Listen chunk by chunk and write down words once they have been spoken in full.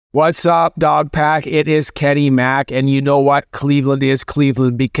What's up, Dog Pack? It is Kenny Mack, and you know what? Cleveland is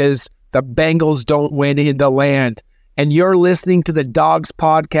Cleveland because the Bengals don't win in the land. And you're listening to the Dogs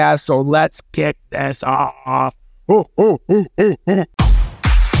Podcast, so let's kick this off. Welcome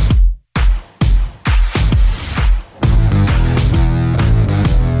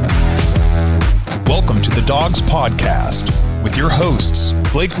to the Dogs Podcast with your hosts,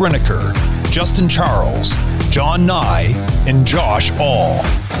 Blake Reneker, Justin Charles, John Nye, and Josh All.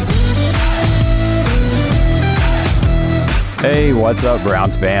 Hey, what's up,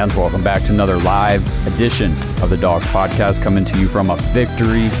 Browns fans? Welcome back to another live edition of the Dogs Podcast, coming to you from a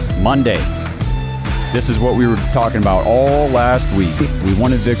Victory Monday. This is what we were talking about all last week. We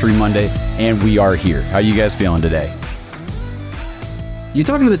wanted Victory Monday, and we are here. How you guys feeling today? You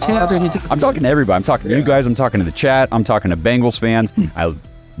talking to the chat? I'm talking to everybody. I'm talking to you guys. I'm talking to the chat. I'm talking to Bengals fans. I've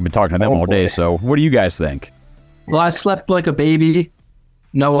been talking to them all day. So what do you guys think? Well, I slept like a baby,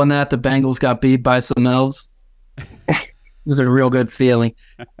 knowing that the Bengals got beat by some elves. It was a real good feeling.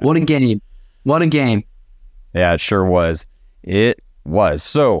 What a game. What a game. Yeah, it sure was. It was.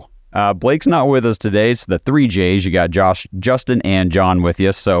 So Blake's not with us today. It's the three J's. You got Josh, Justin, and John with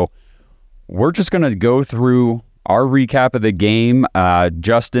you. So we're just going to go through our recap of the game.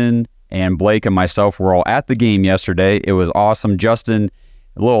 Justin and Blake and myself were all at the game yesterday. It was awesome. Justin,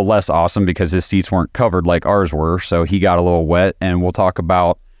 a little less awesome because his seats weren't covered like ours were, so he got a little wet. And we'll talk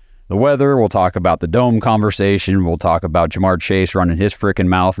about the weather. We'll talk about the dome conversation. We'll talk about Jamar Chase running his freaking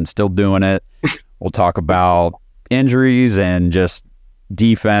mouth and still doing it. We'll talk about injuries and just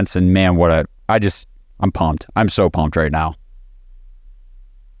defense. And man, I'm pumped. I'm so pumped right now.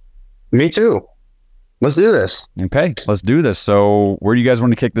 Me too. Let's do this. Okay, let's do this. So where do you guys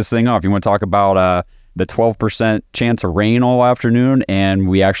want to kick this thing off? You want to talk about the 12% chance of rain all afternoon, and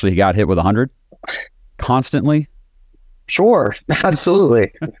we actually got hit with 100 constantly? Sure,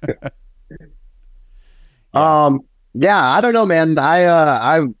 absolutely. Yeah, I don't know, man.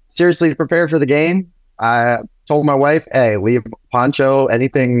 I seriously prepared for the game. I told my wife, hey, leave poncho,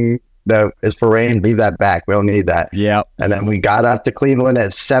 anything that is for rain, leave that back. We don't need that. Yeah. And then we got up to Cleveland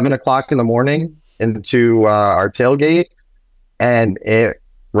at 7 o'clock in the morning into our tailgate, and it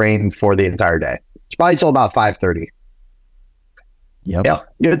rained for the entire day. It's probably till about 5:30. Yep. Yeah,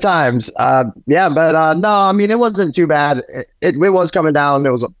 good times. No, I mean, it wasn't too bad. It was coming down.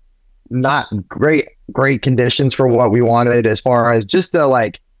 It was not great conditions for what we wanted, as far as just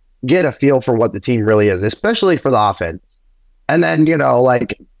to get a feel for what the team really is, especially for the offense. And then,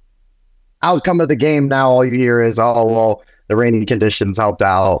 outcome of the game now, all you hear is, oh, well, the rainy conditions helped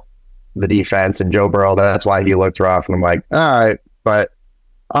out the defense and Joe Burrow. That's why he looked rough. And I'm like, all right. But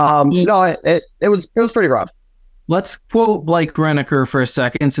no, it was pretty rough. Let's quote Blake Reneker for a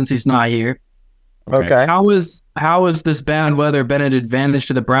second, since he's not here. Okay. How is this bad weather been an advantage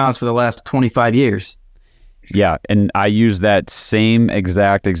to the Browns for the last 25 years? Yeah, and I used that same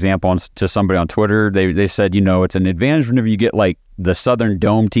exact example to somebody on Twitter. They said, it's an advantage whenever you get the Southern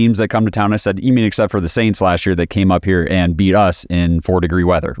Dome teams that come to town. I said, you mean except for the Saints last year that came up here and beat us in 4-degree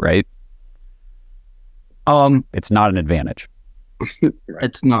weather, right? It's not an advantage.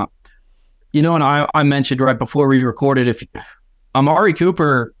 It's not. And I mentioned right before we recorded, if Amari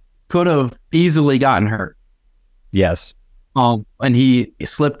Cooper could have easily gotten hurt. Yes. And he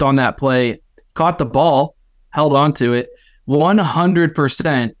slipped on that play, caught the ball, held on to it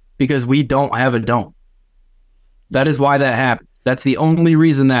 100% because we don't have a dome. That is why that happened. That's the only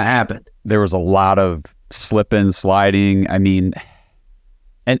reason that happened. There was a lot of slipping, sliding. I mean,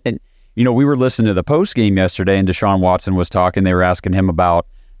 and we were listening to the post game yesterday, and Deshaun Watson was talking. They were asking him about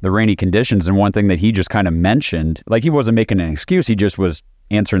the rainy conditions, and one thing that he just kind of mentioned, he wasn't making an excuse, he just was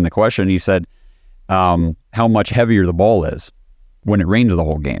answering the question. He said how much heavier the ball is when it rains the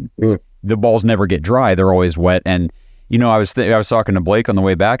whole game. The balls never get dry; they're always wet. And I was talking to Blake on the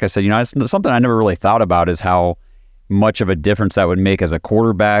way back. I said, it's something I never really thought about is how much of a difference that would make as a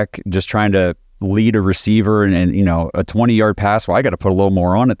quarterback, just trying to lead a receiver and a 20-yard pass. Well, I got to put a little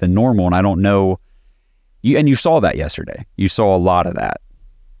more on it than normal, and I don't know. You saw that yesterday. You saw a lot of that.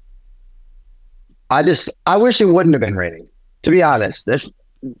 I wish it wouldn't have been raining, to be honest.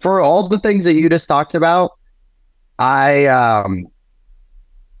 For all the things that you just talked about, I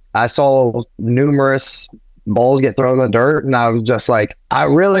saw numerous balls get thrown in the dirt, and I was just like, I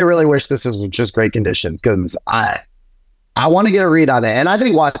really, really wish this was just great conditions, because I want to get a read on it. And I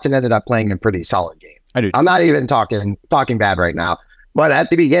think Watson ended up playing a pretty solid game. I do. I'm not even talking bad right now. But at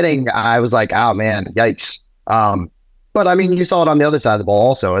the beginning, I was like, oh, man, yikes. But, I mean, you saw it on the other side of the ball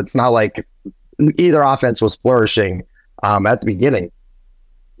also. It's not like either offense was flourishing at the beginning.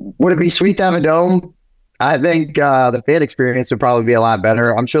 Would it be sweet to have a dome? I think the fan experience would probably be a lot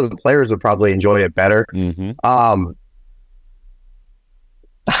better. I'm sure the players would probably enjoy it better. Mm-hmm.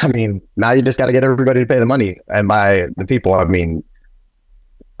 I mean, now you just got to get everybody to pay the money. And by the people, I mean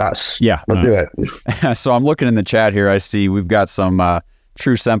us. Yeah. Let's do it. So I'm looking in the chat here. I see we've got some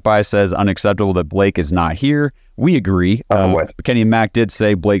True Senpai says unacceptable that Blake is not here. We agree. Kenny and Mac did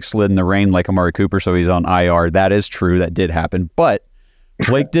say Blake slid in the rain like Amari Cooper, so he's on IR. That is true. That did happen. But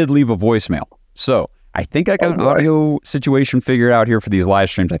Blake did leave a voicemail. So I think I got an audio situation figured out here for these live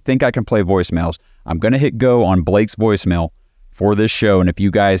streams. I think I can play voicemails. I'm going to hit go on Blake's voicemail for this show. And if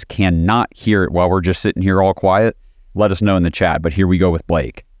you guys cannot hear it while we're just sitting here all quiet, let us know in the chat. But here we go with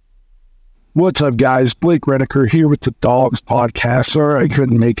Blake. What's up, guys? Blake Reniker here with the Dogs Podcast. Sorry I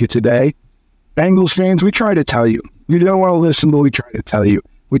couldn't make it today. Bengals fans, we try to tell you. You don't want to listen, but we try to tell you.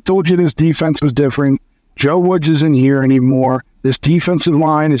 We told you this defense was different. Joe Woods isn't here anymore. This defensive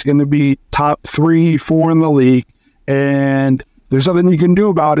line is going to be top 3, 4 in the league. And there's nothing you can do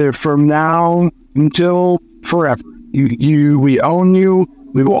about it from now until forever. We own you.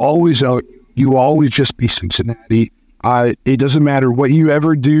 We will always own you. You will always just be Cincinnati. It doesn't matter what you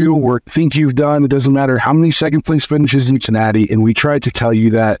ever do or think you've done. It doesn't matter how many second place finishes in Cincinnati. And we tried to tell you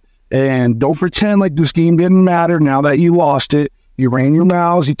that. And don't pretend like this game didn't matter now that you lost it. You ran your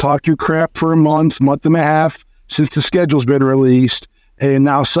mouths. You talked your crap for a month and a half since the schedule's been released. And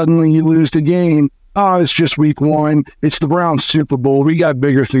now suddenly you lose the game. Oh, it's just week 1. It's the Browns Super Bowl. We got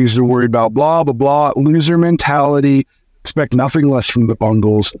bigger things to worry about. Blah, blah, blah. Loser mentality. Expect nothing less from the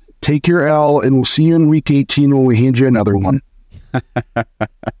Bengals. Take your L, and we'll see you in week 18 when we hand you another one.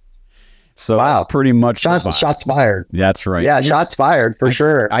 So wow, pretty much shots fired. That's right. Yeah, shots fired for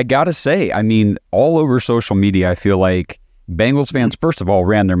sure. I gotta say, I mean, all over social media, I feel like Bengals fans, first of all,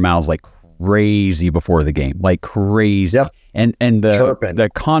 ran their mouths like crazy before the game, like crazy. Yep. And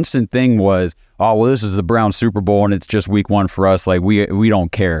the constant thing was, oh well, this is the Browns Super Bowl and it's just week 1 for us. Like we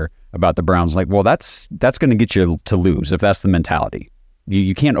don't care about the Browns. Like, well, that's going to get you to lose if that's the mentality.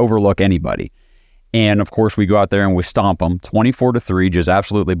 You can't overlook anybody. And of course, we go out there and we stomp them 24-3, just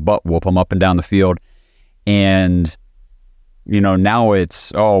absolutely butt whoop them up and down the field. And now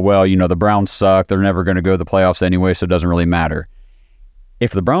it's, oh well, the Browns suck. They're never going to go to the playoffs anyway, so it doesn't really matter.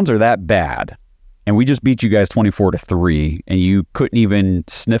 If the Browns are that bad, and we just beat you guys 24-3, and you couldn't even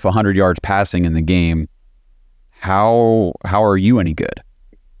sniff 100 yards passing in the game, how are you any good?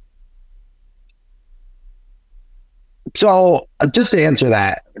 So just to answer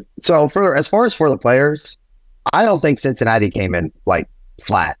that, so as far as for the players, I don't think Cincinnati came in like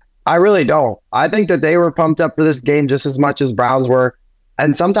flat. I really don't. I think that they were pumped up for this game just as much as Browns were.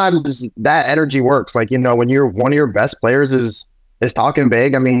 And sometimes that energy works. Like, when one of your best players is talking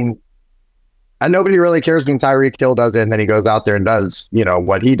big. I mean, and nobody really cares when Tyreek Hill does it and then he goes out there and does,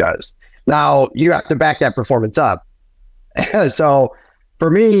 what he does. Now, you have to back that performance up. So for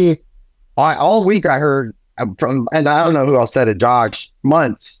me, all week I heard from, and I don't know who else said it, Josh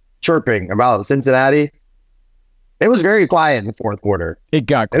Muntz chirping about Cincinnati. It was very quiet in the fourth quarter. It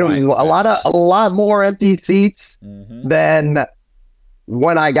got quiet. It was a lot more empty seats than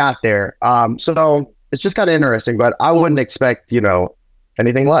when I got there. So it's just kind of interesting, but I wouldn't expect,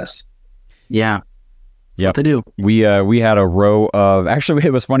 anything less. Yeah. Yeah, what to do. We had a row of, actually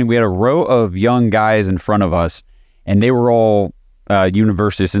it was funny, we had a row of young guys in front of us, and they were all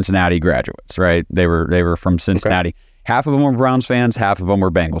University of Cincinnati graduates, right? They were from Cincinnati. Okay. Half of them were Browns fans, half of them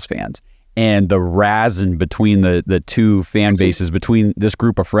were Bengals fans. And the razzing between the two fan bases, between this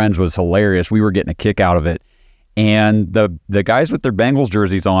group of friends, was hilarious. We were getting a kick out of it. And the guys with their Bengals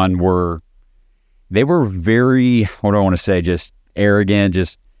jerseys on were very, what do I want to say, just arrogant,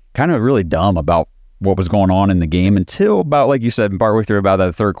 just kind of really dumb about what was going on in the game until about, like you said, partway through about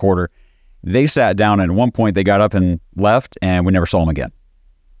that third quarter. They sat down, and at one point they got up and left, and we never saw them again.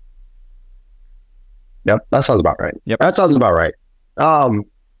 Yep, that sounds about right. Yep, that sounds about right. I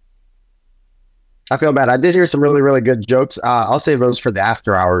feel bad. I did hear some really, really good jokes. I'll save those for the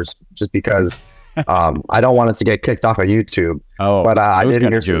after hours, just because I don't want us to get kicked off of YouTube. Oh, but I did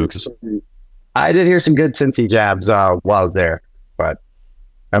hear jokes. I did hear some good Cincy jabs while I was there. But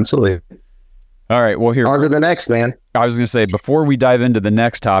absolutely. All right, well, here. On to the next, man. I was going to say, before we dive into the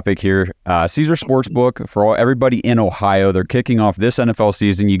next topic here, Caesar Sportsbook, for everybody in Ohio, they're kicking off this NFL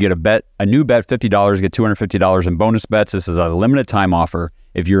season. You get a new bet, $50, get $250 in bonus bets. This is a limited time offer.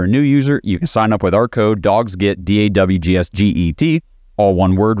 If you're a new user, you can sign up with our code DOGSGET, DAWGSGET, all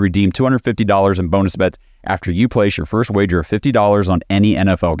one word, redeem $250 in bonus bets after you place your first wager of $50 on any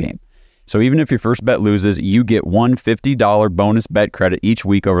NFL game. So even if your first bet loses, you get one $50 bonus bet credit each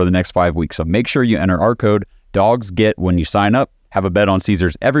week over the next 5 weeks. So make sure you enter our code DOGSGET when you sign up. Have a bet on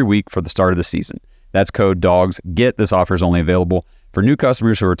Caesars every week for the start of the season. That's code DOGS. This offer is only available for new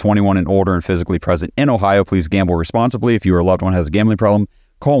customers who are 21 and older and physically present in Ohio. Please gamble responsibly. If you or a loved one has a gambling problem,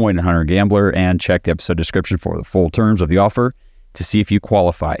 call 1-800-GAMBLER and check the episode description for the full terms of the offer to see if you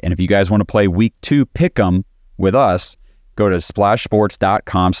qualify. And if you guys want to play Week 2 Pick'em with us, go to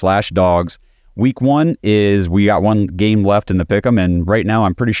splashsports.com/dogs. Week 1 is, we got one game left in the Pick'em, and right now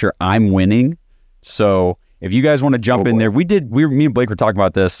I'm pretty sure I'm winning. So if you guys want to jump in there, me and Blake were talking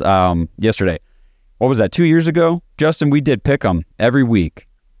about this yesterday. What was that, 2 years ago, Justin? We did Pick'em every week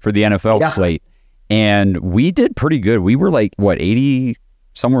for the NFL slate, and we did pretty good. We were like, 80,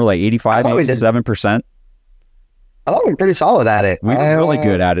 somewhere like 85, 87%. I thought we were pretty solid at it. We were really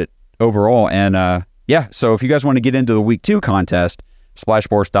good at it overall. And so if you guys want to get into the Week 2 contest,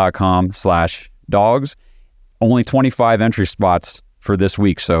 splashsports.com/dogs. Only 25 entry spots for this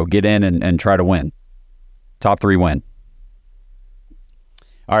week, so get in and try to win. Top 3 win.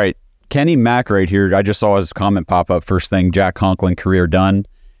 All right, Kenny Mack right here. I just saw his comment pop up first thing. Jack Conklin career done.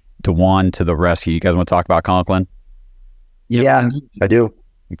 DeJuan to the rescue. You guys want to talk about Conklin? Yeah, I do.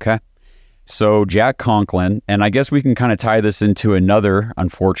 Okay. So Jack Conklin, and I guess we can kind of tie this into another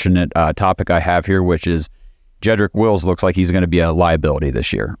unfortunate topic I have here, which is Jedrick Wills looks like he's going to be a liability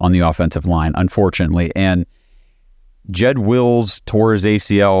this year on the offensive line, unfortunately. And Jed Wills tore his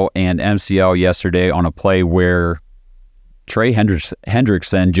ACL and MCL yesterday on a play where Trey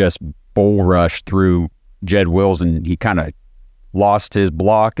Hendrickson just bull rushed through Jed Wills, and he kind of lost his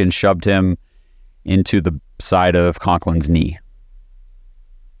block and shoved him into the side of Conklin's knee.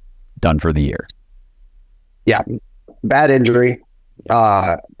 Done for the year. Yeah, bad injury.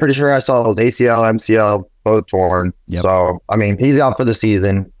 Pretty sure I saw his ACL, MCL, both torn. Yep. So, I mean, he's out for the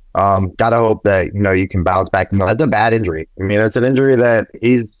season. Gotta hope that, you can bounce back. No, that's a bad injury. I mean, it's an injury that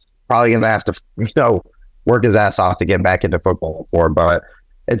he's probably going to have to, work his ass off to get back into football for, but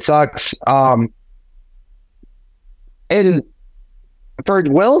it sucks. And for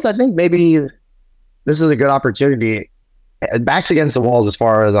Wills, I think maybe this is a good opportunity. Backs against the walls as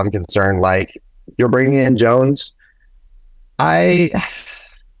far as I'm concerned. Like, you're bringing in Jones. It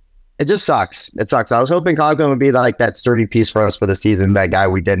just sucks. It sucks. I was hoping Conklin would be like that sturdy piece for us for the season, that guy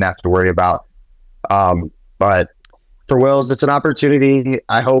we didn't have to worry about. But for Wills, it's an opportunity.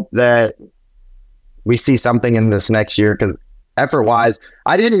 I hope that we see something in this next year, because effort-wise,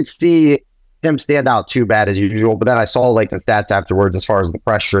 I didn't see him stand out too bad as usual, but then I saw like the stats afterwards as far as the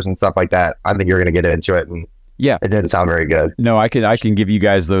pressures and stuff like that. I think you're going to get into it, and yeah, it didn't sound very good. No, I can give you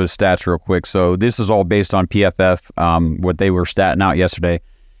guys those stats real quick. So this is all based on PFF, what they were statting out yesterday.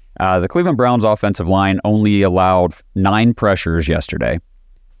 The Cleveland Browns offensive line only allowed 9 pressures yesterday.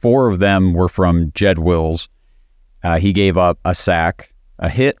 4 of them were from Jed Wills. He gave up a sack, a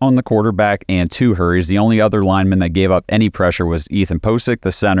hit on the quarterback, and 2 hurries. The only other lineman that gave up any pressure was Ethan Posick,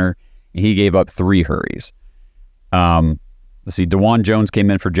 the center. He gave up 3 hurries. Let's see, DeJuan Jones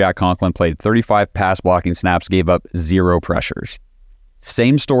came in for Jack Conklin, played 35 pass blocking snaps, gave up 0 pressures.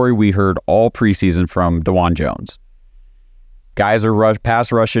 Same story we heard all preseason from DeJuan Jones. Guys are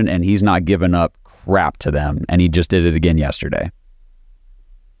pass rushing, and he's not giving up crap to them, and he just did it again yesterday.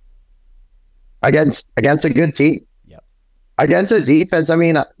 Against a good team. Yep. Against a defense, I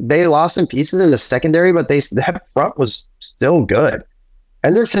mean, they lost some pieces in the secondary, but that front was still good.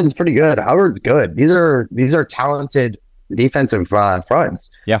 Henderson's pretty good. Howard's good. These are talented defensive fronts.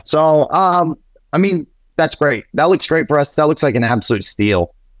 Yeah. So, I mean, that's great. That looks great for us. That looks like an absolute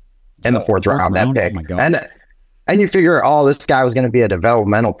steal in the fourth round, that pick. Oh my God. And you figure, this guy was going to be a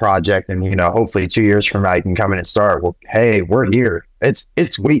developmental project, and hopefully 2 years from now you can come in and start. Well, hey, we're here. It's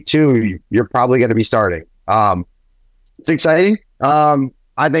week 2. You're probably going to be starting. It's exciting.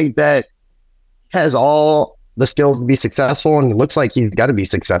 I think that he has all the skills to be successful, and it looks like he's got to be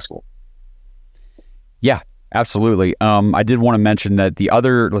successful. Yeah, absolutely. I did want to mention that the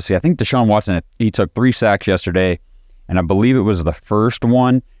other, I think Deshaun Watson, he took 3 sacks yesterday, and I believe it was the first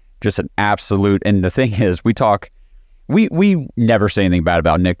one, just an absolute, and the thing is, we never say anything bad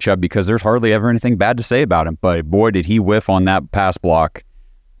about Nick Chubb because there's hardly ever anything bad to say about him, but boy, did he whiff on that pass block.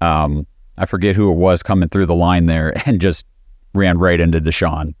 I forget who it was coming through the line there and just ran right into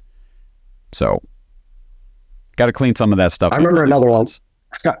Deshaun. So, got to clean some of that stuff. I remember another one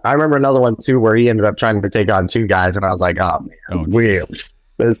too, where he ended up trying to take on 2 guys, and I was like, "Oh man, weird."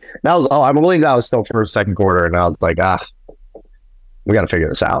 I believe that was still first, second quarter, and I was like, we got to figure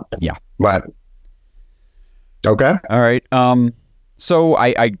this out. Yeah, but okay, all right. So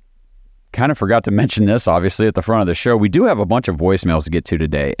I kind of forgot to mention this, obviously, at the front of the show. We do have a bunch of voicemails to get to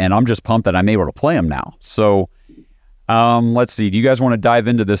today, and I'm just pumped that I'm able to play them now. So, let's see. Do you guys want to dive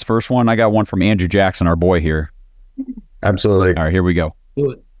into this first one? I got one from Andrew Jackson, our boy here. Absolutely. All right, here we go.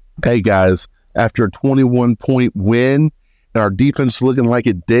 Hey guys, after a 21-point win and our defense looking like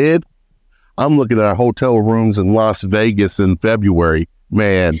it did, I'm looking at our hotel rooms in Las Vegas in February.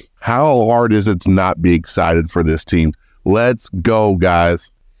 Man, how hard is it to not be excited for this team? Let's go,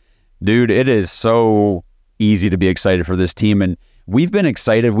 guys. Dude, it is so easy to be excited for this team. And we've been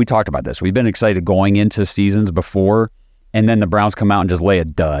excited. We talked about this. We've been excited going into seasons before. And then the Browns come out and just lay a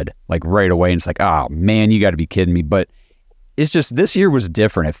dud like right away. And it's like, oh, man, you got to be kidding me. But it's just this year was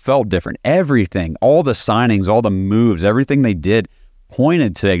different. It felt different. Everything, all the signings, all the moves, everything they did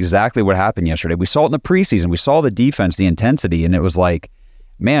pointed to exactly what happened yesterday. We saw it in the preseason. We saw the defense, the intensity. And it was like,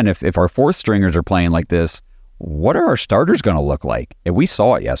 man, if our fourth stringers are playing like this, what are our starters going to look like? And we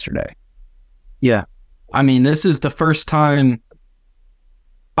saw it yesterday. Yeah. I mean, this is the first time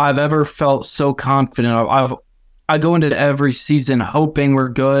I've ever felt so confident. I go into every season hoping we're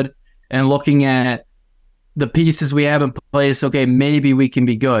good and looking at the pieces we have in place. Okay, maybe we can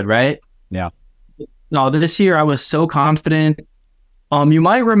be good, right? Yeah. No, this year I was so confident. You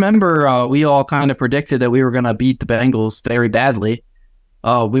might remember we all kind of predicted that we were going to beat the Bengals very badly.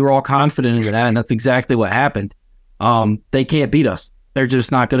 We were all confident in that, and that's exactly what happened. They can't beat us. They're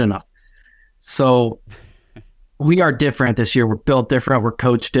just not good enough. So we are different this year. We're built different. We're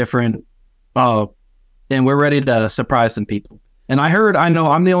coached different. And we're ready to surprise some people. And I know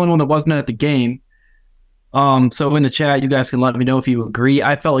I'm the only one that wasn't at the game. So in the chat, you guys can let me know if you agree.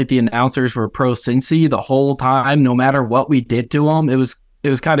 I felt like the announcers were pro Cincy the whole time, no matter what we did to them. It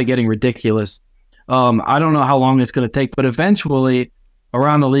was kind of getting ridiculous. I don't know how long it's going to take, but eventually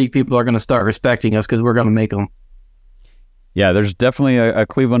around the league, people are going to start respecting us because we're going to make them. Yeah, there's definitely a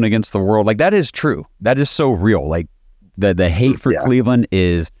Cleveland against the world. Like, that is true. That is so real. Like, the hate for Cleveland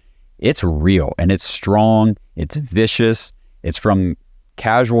it's real, and it's strong. It's vicious. It's from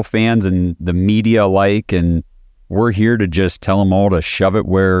casual fans and the media alike, and we're here to just tell them all to shove it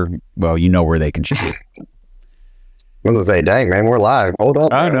where they can shove it. I was going to say, dang, man, we're live. Hold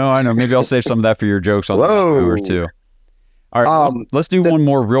up. I know. Maybe I'll save some of that for your jokes on the hour too. All right, let's do one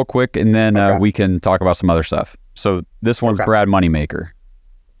more real quick, and then we can talk about some other stuff. So this one's Brad Moneymaker.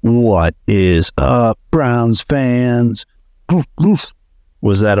 What is up, Browns fans?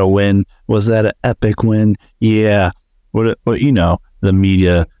 Was that a win? Was that an epic win? Yeah. What the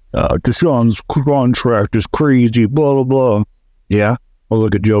media, Deshaun's contract is crazy, blah, blah, blah. Yeah. Well,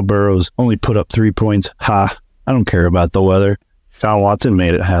 look at Joe Burrow's only put up 3 points. Ha. I don't care about the weather. Deshaun Watson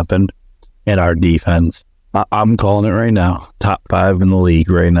made it happen. And our defense. I'm calling it right now. Top 5 in the league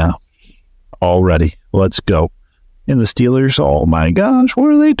right now. Already. Let's go. And the Steelers, oh my gosh,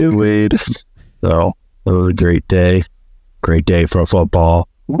 what are they doing? So, it was a great day. Great day for football.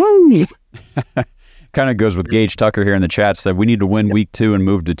 Woo! Kind of goes with Gage Tucker here in the chat. Said we need to win week 2 and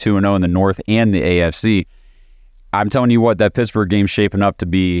move to 2-0 in the North and the AFC. I'm telling you what, that Pittsburgh game's shaping up to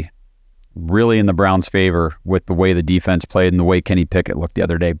be really in the Browns' favor with the way the defense played and the way Kenny Pickett looked the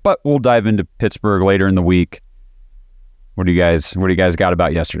other day. But we'll dive into Pittsburgh later in the week. What do you guys got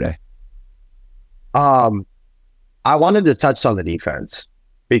about yesterday? I wanted to touch on the defense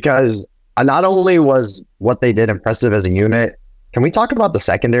because not only was what they did impressive as a unit, can we talk about the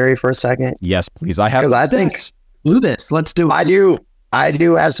secondary for a second? Yes, please. I have some stats. Do this. Let's do it. I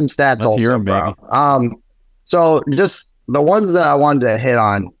do have some stats. Let's hear them, baby. So just the ones that I wanted to hit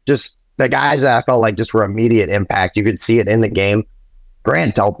on, just the guys that I felt like just were immediate impact. You could see it in the game.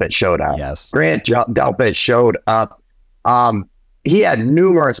 Grant Delpit showed up. Yes. Grant Delpit showed up. He had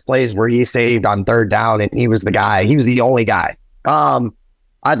numerous plays where he saved on third down, and he was the guy. He was the only guy.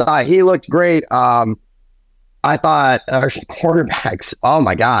 I thought he looked great. I thought our quarterbacks, oh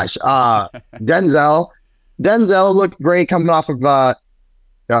my gosh. Denzel looked great coming off of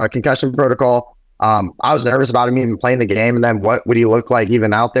concussion protocol. I was nervous about him even playing the game, and then what would he look like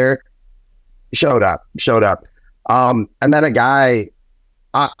even out there? Showed up. And then a guy,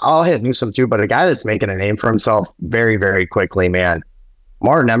 I'll hit Newsome too, but a guy that's making a name for himself very, very quickly, man.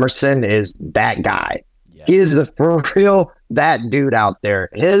 Martin Emerson is that guy. Yes. He is for real that dude out there.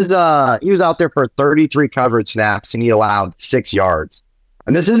 He was out there for 33 coverage snaps and he allowed 6 yards.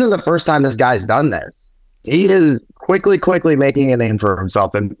 And this isn't the first time this guy's done this. He is quickly making a name for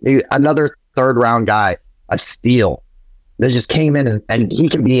himself. And another third round guy, a steal that just came in and he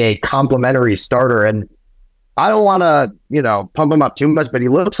can be a complimentary starter. And I don't want to, pump him up too much, but he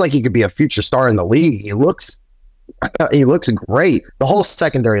looks like he could be a future star in the league. He looks great. The whole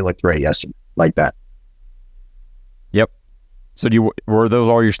secondary looked great yesterday, like that. Yep. So were those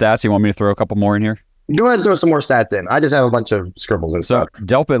all your stats? You want me to throw a couple more in here? Go ahead and throw some more stats in. I just have a bunch of scribbles and stuff. So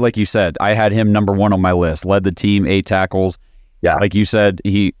Delpit, like you said, I had him number 1 on my list. Led the team, 8 tackles. Yeah. Like you said,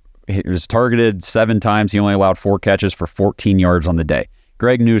 he was targeted 7 times. He only allowed 4 catches for 14 yards on the day.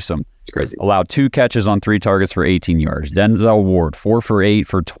 Greg Newsome allowed 2 catches on 3 targets for 18 yards. Denzel Ward, 4 for 8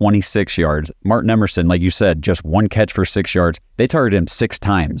 for 26 yards. Martin Emerson, like you said, just 1 catch for 6 yards. They targeted him 6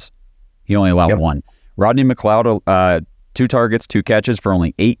 times. He only allowed 1. Rodney McLeod, 2 targets, 2 catches for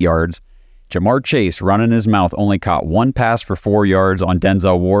only 8 yards. Jamar Chase, running his mouth, only caught 1 pass for 4 yards on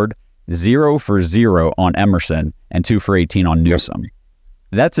Denzel Ward, 0 for 0 on Emerson, and 2 for 18 on Newsome.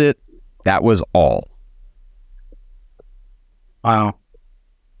 That's it. That was all. Wow.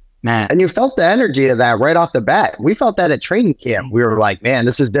 Man. And you felt the energy of that right off the bat. We felt that at training camp. We were like, man,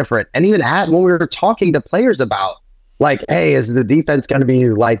 this is different. And even when we were talking to players about, like, hey, is the defense going to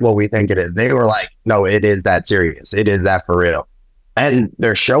be like what we think it is? They were like, no, it is that serious. It is that for real. And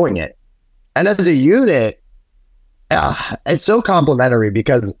they're showing it. And as a unit, it's so complimentary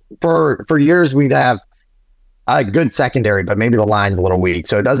because for years we'd have a good secondary, but maybe the line's a little weak,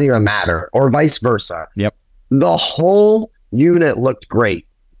 so it doesn't even matter, or vice versa. Yep. The whole unit looked great.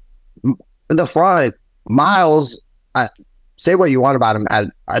 The front, Miles, say what you want about him,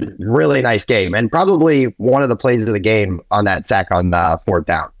 had a really nice game, and probably one of the plays of the game on that sack on 4th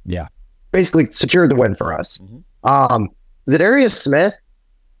down. Yeah. Basically secured the win for us. Zadarius Smith,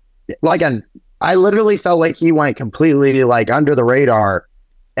 I literally felt like he went completely under the radar,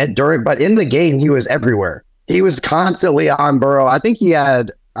 but in the game he was everywhere. He was constantly on Burrow. I think he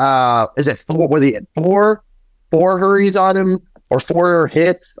had four hurries on him or 4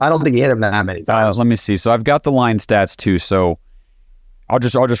 hits? I don't think he hit him that many times. Let me see. So I've got the line stats too. So I'll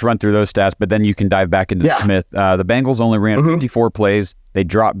just run through those stats, but then you can dive back into Smith. The Bengals only ran 54 plays. They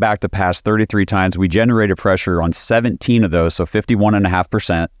dropped back to pass 33 times. We generated pressure on 17 of those, so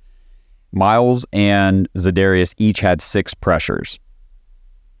 51.5%. Miles and Zadarius each had 6 pressures.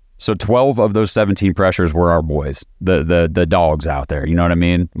 So 12 of those 17 pressures were our boys, the dogs out there. You know what I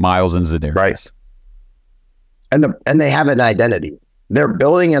mean? Miles and Zadarius. Right. And they have an identity. They're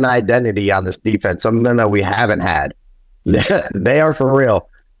building an identity on this defense, something that we haven't had. They are for real.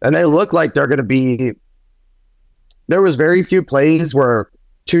 And they look like they're going to be... There was very few plays where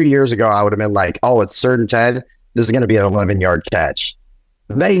 2 years ago I would have been like, oh, it's 3rd and 10. This is going to be an 11-yard catch.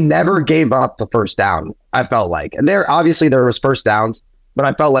 They never gave up the first down, I felt like. And there was first downs, but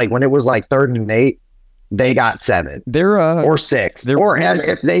I felt like when it was 3rd and 8, they got 7 or 6 or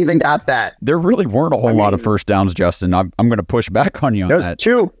if they even got that. There really weren't a whole lot of first downs, Justin. I'm going to push back on you on that.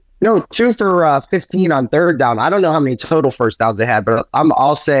 2 for 15 on 3rd down. I don't know how many total first downs they had, but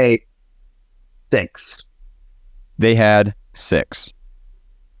I'll say 6. They had 6.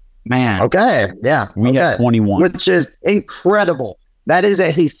 Man. Okay. Yeah. We had 21. Which is incredible. That is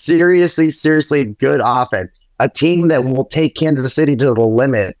a seriously good offense. A team that will take Kansas City to the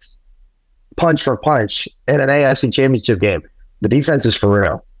limits, punch for punch, in an AFC Championship game. The defense is for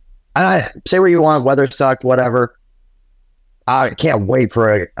real. Say what you want, weather sucked, whatever. I can't wait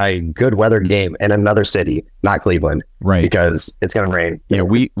for a good weather game in another city, not Cleveland. Right. Because it's going to rain. Yeah,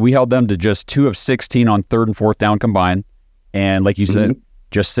 we held them to just 2 of 16 on 3rd and 4th down combined. And like you said,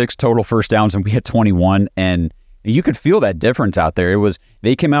 just 6 total first downs, and we had 21. And you could feel that difference out there.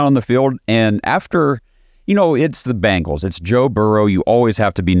 They came out on the field, and after, it's the Bengals. It's Joe Burrow. You always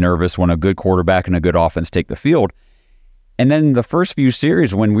have to be nervous when a good quarterback and a good offense take the field. And then the first few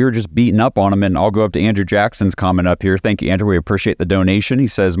series when we were just beating up on them, and I'll go up to Andrew Jackson's comment up here. Thank you, Andrew. We appreciate the donation. He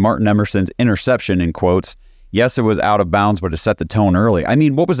says, Martin Emerson's interception, in quotes, yes, it was out of bounds, but it set the tone early. I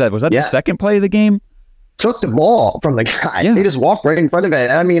mean, what was that? Was that the second play of the game? Took the ball from the guy. Yeah. He just walked right in front of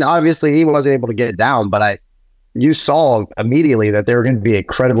it. I mean, obviously he wasn't able to get down, but you saw immediately that they were going to be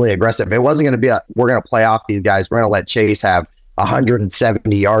incredibly aggressive. It wasn't going to be we're going to play off these guys. We're going to let Chase have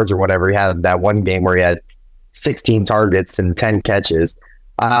 170 yards or whatever. He had that one game where he had 16 targets and 10 catches.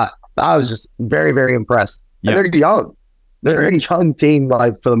 I was just very, very impressed. Yeah. And they're young. They're a young team,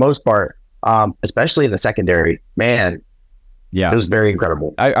 for the most part, especially in the secondary. Man, it was very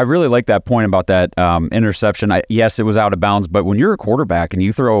incredible. I really like that point about that interception. Yes, it was out of bounds, but when you're a quarterback and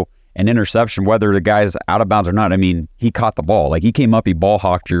you throw an interception, whether the guy's out of bounds or not, I mean, he caught the ball. He came up, he ball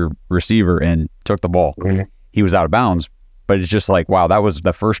hawked your receiver and took the ball. Mm-hmm. He was out of bounds, but it's just wow, that was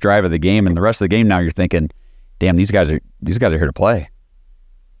the first drive of the game, and the rest of the game now you're thinking, damn, these guys are here to play.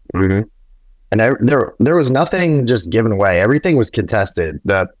 Mm-hmm. And there was nothing just given away. Everything was contested.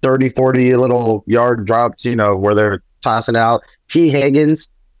 The 30, 40 little yard drops, where they're tossing out. T. Higgins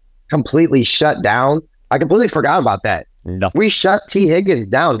completely shut down. I completely forgot about that. Nothing. We shut T. Higgins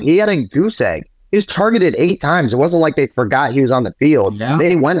down. He had a goose egg. He was targeted 8 times. It wasn't like they forgot he was on the field. Yeah.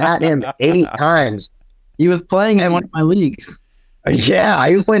 They went at him 8 times. He was playing in one of my leagues. Yeah,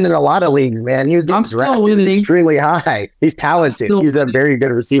 he was playing in a lot of leagues, man. He was getting drafted extremely high. He's talented. He's a very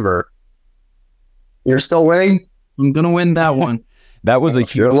good receiver. You're still winning? I'm going to win that one. That was a You're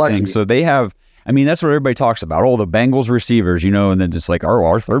huge lucky. thing. So they have, I mean, that's what everybody talks about. Oh, the Bengals receivers, and then it's like,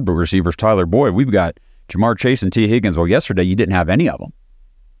 our third receiver's Tyler Boyd. We've got Jamar Chase and T. Higgins. Well, yesterday you didn't have any of them.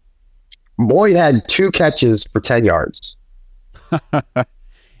 Boyd had 2 catches for 10 yards.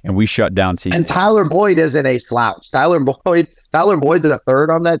 And we shut down T. And Tyler Boyd isn't a slouch. Tyler Boyd's the third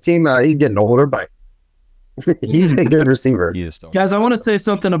on that team. He's getting older, but he's a good receiver. He is still. Guys, I want to say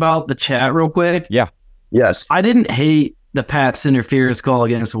something about the chat real quick. Yeah. Yes. I didn't hate the pass interference call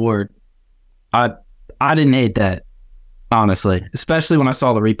against Ward. I didn't hate that, honestly, especially when I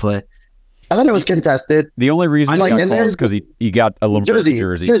saw the replay. I thought it was contested. The only reason Like, he got and called is because he got a little bit of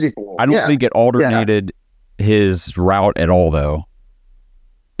jersey. I don't think it alternated his route at all, though.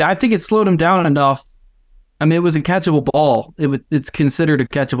 I think it slowed him down enough. I mean, it was a catchable ball. It's considered a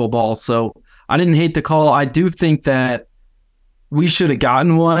catchable ball, so I didn't hate the call. I do think that we should have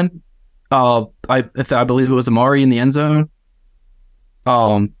gotten one. I believe it was Amari in the end zone.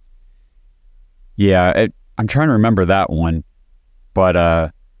 Yeah, I'm trying to remember that one, but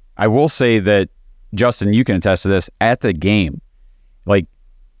I will say that, Justin, you can attest to this, at the game, like,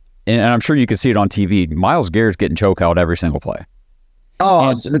 and I'm sure you can see it on TV, Myles Garrett's getting choke out every single play. Oh,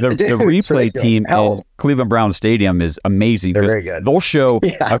 And the replay team at Cleveland Browns Stadium is amazing They're because very good. they'll show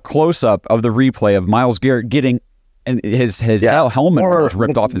a close-up of the replay of Myles Garrett getting his helmet was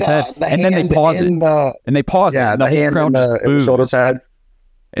ripped off his head, and then they pause it, and the whole crowd just boos. Shoulder pads.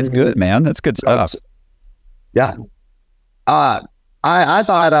 It's good, man. That's good stuff. Yeah. I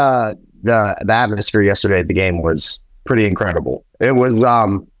thought the atmosphere yesterday at the game was pretty incredible. It was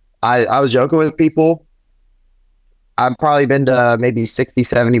I was joking with people. I've probably been to maybe 60,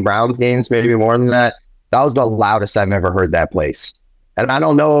 70 Browns games, maybe more than that. That was the loudest I've ever heard that place. And I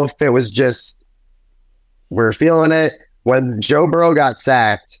don't know if it was just we're feeling it. When Joe Burrow got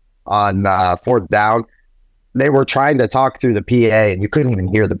sacked on 4th down, they were trying to talk through the PA, and you couldn't even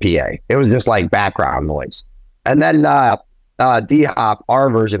hear the PA. It was just like background noise. And then D-Hop, our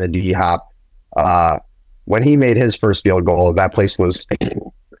version of D-Hop, when he made his first field goal, that place was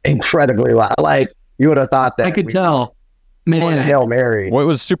incredibly loud. Like, you would have thought that. I could tell. Man, Hail Mary. Well, it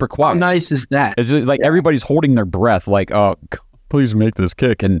was super how quiet. nice is that? It's just like everybody's holding their breath, like, oh, please make this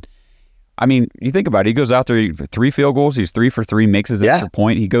kick. And I mean, you think about it, he goes out there, 3 field goals, he's 3 for 3, makes his extra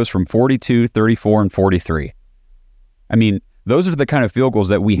point. He goes from 42, 34, and 43. I mean, those are the kind of field goals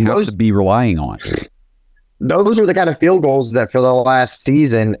that we have to be relying on. Those were the kind of field goals that for the last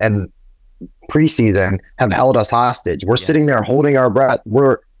season and preseason have held us hostage. We're sitting there holding our breath.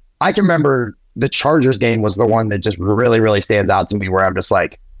 I can remember the Chargers game was the one that just really, really stands out to me, where I'm just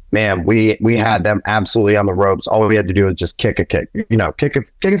like, man, we had them absolutely on the ropes. All we had to do was just kick a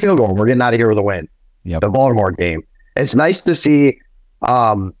field goal. We're getting out of here with a win. Yep. The Baltimore game. It's nice to see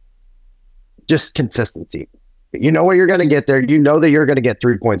just consistency. You know what you're going to get there. You know that you're going to get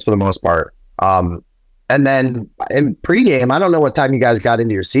 3 points for the most part. And then in pregame, I don't know what time you guys got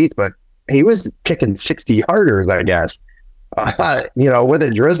into your seats, but he was kicking 60-yarders, I guess. With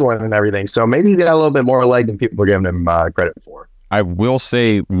it drizzling and everything. So maybe he got a little bit more leg than people are giving him credit for. I will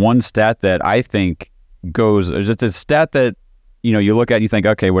say one stat that I think goes, just a stat that, you look at and you think,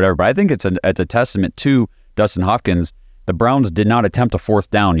 okay, whatever. But I think it's a testament to Dustin Hopkins. The Browns did not attempt a 4th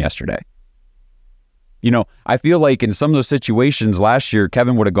down yesterday. I feel like in some of those situations last year,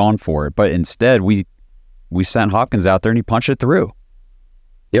 Kevin would have gone for it. But instead, we sent Hopkins out there and he punched it through.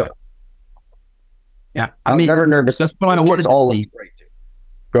 Yep. Yeah, I mean, never nervous. That's what I wanted to see.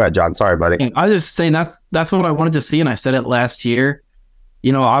 Go ahead, John. Sorry, buddy. I was just saying that's what I wanted to see, and I said it last year.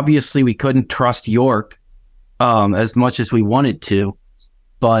 Obviously we couldn't trust York as much as we wanted to,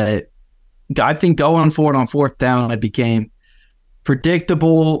 but I think going for it on 4th down, it became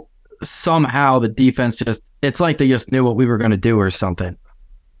predictable. Somehow the defense it's like they just knew what we were going to do or something.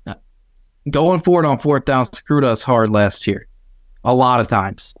 Going for it on 4th down screwed us hard last year, a lot of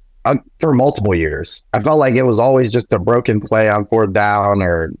times. For multiple years. I felt like it was always just a broken play on 4th down,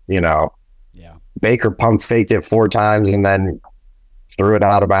 or, Baker pump faked it 4 times and then threw it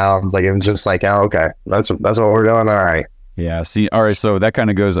out of bounds. Like, it was just like, oh, okay, that's what we're doing. All right. Yeah. See, all right. So that kind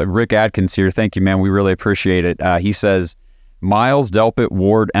of goes, Rick Adkins here. Thank you, man. We really appreciate it. He says, Miles, Delpit,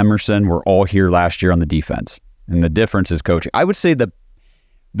 Ward, Emerson were all here last year on the defense. And the difference is coaching. I would say the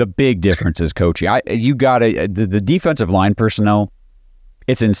big difference is coaching. The defensive line personnel,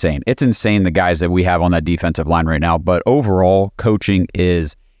 it's insane. It's insane, the guys that we have on that defensive line right now. But overall, coaching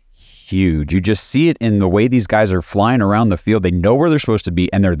is huge. You just see it in the way these guys are flying around the field. They know where they're supposed to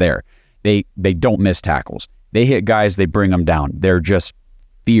be, and they're there. They don't miss tackles. They hit guys, they bring them down. They're just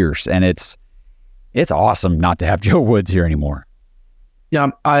fierce, and it's awesome not to have Joe Woods here anymore. Yeah,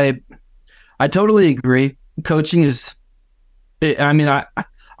 I totally agree. Coaching is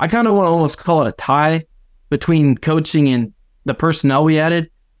I kind of want to almost call it a tie between coaching and the personnel we added.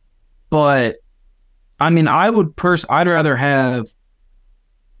 But I'd rather have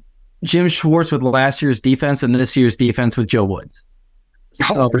Jim Schwartz with last year's defense than this year's defense with Joe Woods.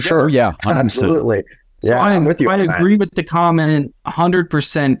 Oh, for sure. Yeah, 100%. Absolutely. Yeah, so I'm with you. I agree with the comment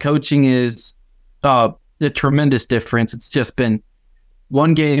 100%. Coaching is a tremendous difference. It's just been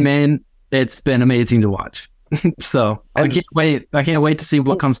one game in. It's been amazing to watch. So I can't wait. I can't wait to see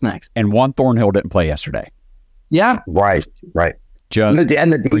what comes next. And Juan Thornhill didn't play yesterday. Yeah. Right. Just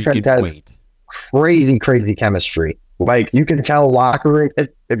and the defense has crazy chemistry. Like, you can tell locker room,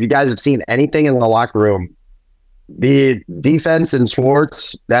 if you guys have seen anything in the locker room, the defense and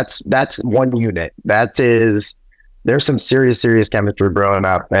Schwartz, that's one unit. There's some serious chemistry growing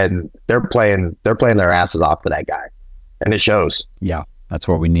up, and they're playing their asses off for that guy, and it shows. Yeah, that's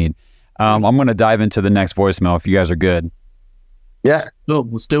what we need. I'm going to dive into the next voicemail if you guys are good. Yeah. So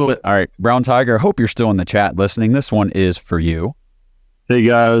let's do it. All right, Brown Tiger, I hope you're still in the chat listening. This one is for you. Hey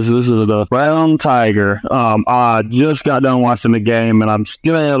guys, this is the Brown Tiger. I just got done watching the game, and I'm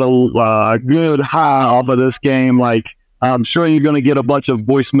getting a good high off of this game. Like, I'm sure you're going to get a bunch of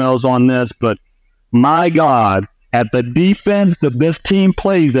voicemails on this, but my God, at the defense that this team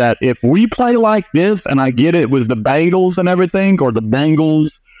plays at, if we play like this, and I get it was the Bengals and everything, or the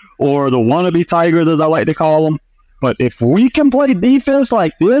Bengals, or the wannabe Tigers, as I like to call them, but if we can play defense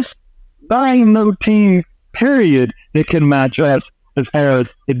like this, there ain't no team, period, that can match us as far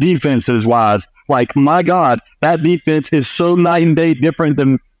as the defenses wise. Like, my God, that defense is so night and day different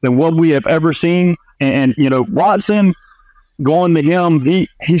than what we have ever seen. And Watson, going to him,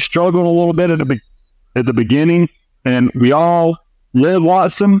 he struggled a little bit at the beginning, and we all live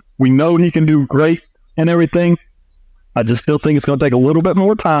Watson. We know he can do great and everything. I just still think it's going to take a little bit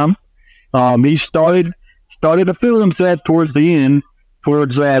more time. He started to feel himself towards the end of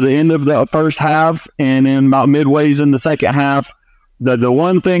the first half, and then about midways in the second half. The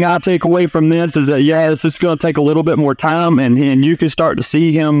one thing I take away from this is that, it's just going to take a little bit more time, and you can start to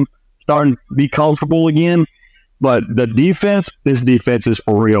see him starting to be comfortable again. But this defense is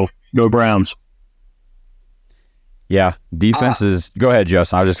for real. Go Browns. Yeah, defense is... Go ahead,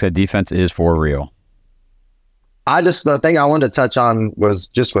 Justin. I just said defense is for real. The thing I wanted to touch on was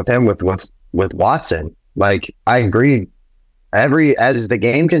just with him, with Watson. Like, I agree. As the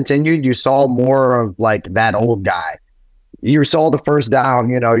game continued, you saw more of like that old guy. You saw the first down,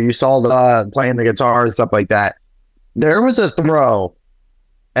 you saw the playing the guitar and stuff like that. There was a throw,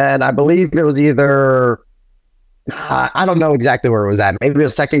 and I believe it was either, I don't know exactly where it was at. Maybe it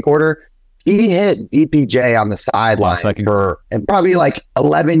was second quarter. He hit DPJ on the sideline and probably like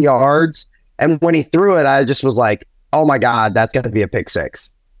 11 yards. And when he threw it, I just was like, oh my God, that's going to be a pick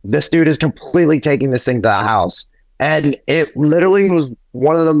six. This dude is completely taking this thing to the house. And it literally was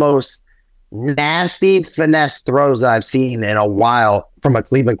one of the most nasty finesse throws I've seen in a while from a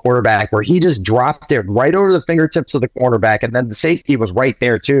Cleveland quarterback, where he just dropped it right over the fingertips of the cornerback, and then the safety was right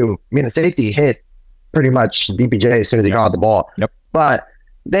there too. I mean, the safety hit pretty much DPJ as soon as he got the ball. Yep. But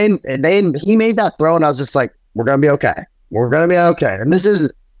then he made that throw, and I was just like, we're gonna be okay. We're gonna be okay. And this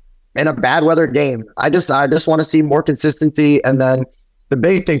is in a bad weather game. I just want to see more consistency. And then the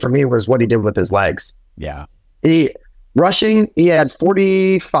big thing for me was what he did with his legs. Yeah. He had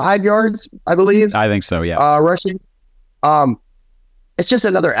 45 yards, I believe. I think so, yeah. Rushing. It's just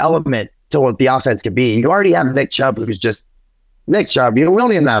another element to what the offense can be. You already have Nick Chubb, who's just Nick Chubb. We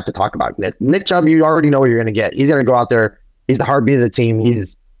don't even have to talk about Nick Chubb. You already know what you're going to get. He's going to go out there. He's the heartbeat of the team.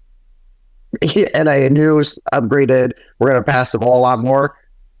 And I knew it was upgraded. We're going to pass the ball a lot more.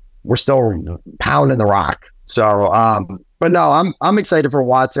 We're still pounding the rock. So, but no, I'm excited for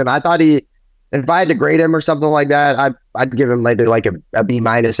Watson. I thought if I had to grade him or something like that, I'd give him like a B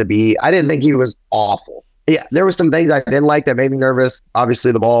minus, a B. I didn't think he was awful. Yeah, there were some things I didn't like that made me nervous.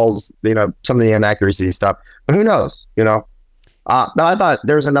 Obviously, the balls, some of the inaccuracy stuff. But who knows, But I thought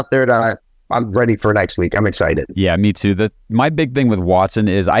there was enough there that I'm ready for next week. I'm excited. Yeah, me too. My big thing with Watson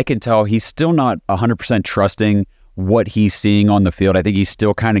is I can tell he's still not 100% trusting what he's seeing on the field. I think he's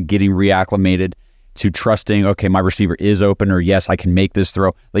still kind of getting reacclimated to trusting, okay, my receiver is open, or yes, I can make this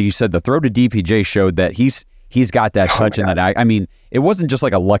throw. Like you said, the throw to DPJ showed that he's got that touch and that I mean, it wasn't just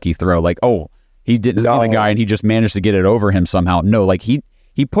like a lucky throw, like, oh, he didn't see the guy and he just managed to get it over him somehow. No, like he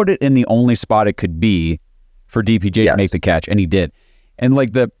put it in the only spot it could be for DPJ to make the catch, and he did. And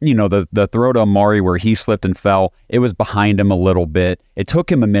like the throw to Amari where he slipped and fell, it was behind him a little bit. It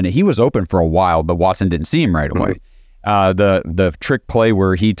took him a minute. He was open for a while, but Watson didn't see him right away. The trick play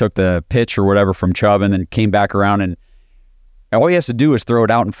where he took the pitch or whatever from Chubb and then came back around and all he has to do is throw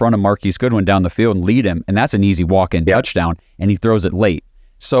it out in front of Marquise Goodwin down the field and lead him, and that's an easy walk-in touchdown, and he throws it late.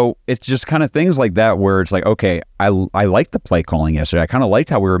 So it's just kind of things like that where it's like, okay, I liked the play calling yesterday. I kind of liked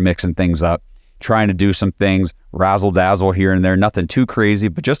how we were mixing things up, trying to do some things, razzle-dazzle here and there, nothing too crazy,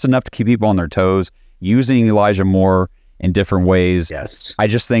 but just enough to keep people on their toes, using Elijah Moore in different ways. Yes. I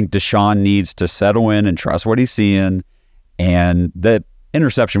just think Deshaun needs to settle in and trust what he's seeing, and the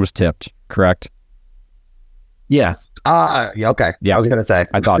interception was tipped, correct? Yes. Okay. Yeah. I was going to say.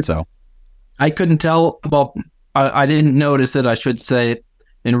 I thought so. I couldn't tell. Well, I didn't notice it, I should say,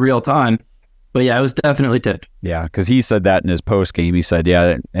 in real time. But yeah, it was definitely tipped. Yeah, because he said that in his post game. He said, yeah,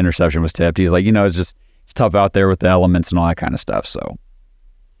 that interception was tipped. He's like, it's tough out there with the elements and all that kind of stuff. So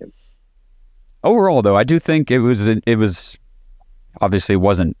overall, though, I do think it was obviously it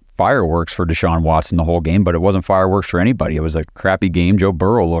wasn't fireworks for Deshaun Watson the whole game, but it wasn't fireworks for anybody. It was a crappy game. Joe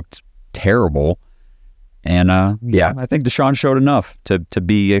Burrow looked terrible. And I think Deshaun showed enough to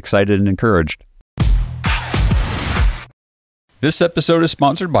be excited and encouraged. This episode is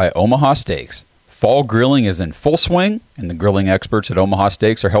sponsored by Omaha Steaks. Fall grilling is in full swing, and the grilling experts at Omaha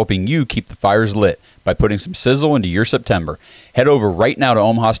Steaks are helping you keep the fires lit by putting some sizzle into your September. Head over right now to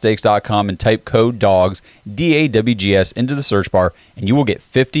omahasteaks.com and type code DAWGS, DAWGS, into the search bar, and you will get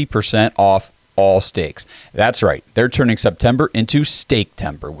 50% off all steaks. That's right, they're turning September into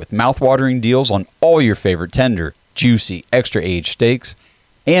Steak-tember with mouth-watering deals on all your favorite tender, juicy, extra-aged steaks.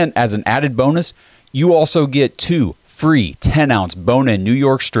 And as an added bonus, you also get 2 free 10-ounce bone-in New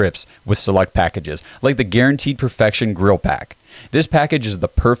York strips with select packages, like the Guaranteed Perfection Grill Pack. This package is the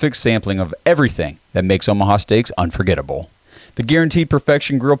perfect sampling of everything that makes Omaha Steaks unforgettable. The Guaranteed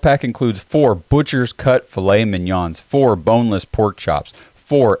Perfection Grill Pack includes 4 butcher's cut filet mignons, 4 boneless pork chops,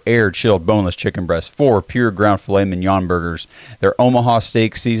 4 air-chilled boneless chicken breasts, 4 pure ground filet mignon burgers, their Omaha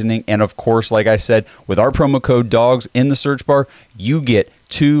steak seasoning, and of course, like I said, with our promo code DAWGS in the search bar, you get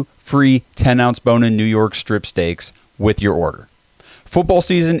 2 free 10-ounce bone-in New York strip steaks with your order. Football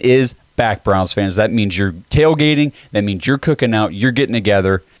season is back, Browns fans. That means you're tailgating, that means you're cooking out, you're getting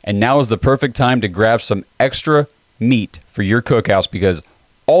together, and now is the perfect time to grab some extra meat for your cookhouse because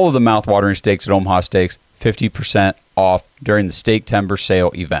all of the mouth-watering steaks at Omaha Steaks, 50% off during the Steak-tember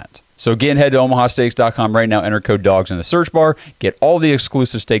sale event. So again, head to omahasteaks.com right now, enter code DAWGS in the search bar, get all the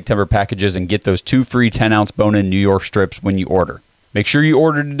exclusive Steak-tember packages, and get those 2 free 10-ounce bone-in New York strips when you order. Make sure you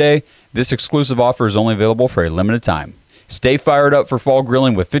order today. This exclusive offer is only available for a limited time. Stay fired up for fall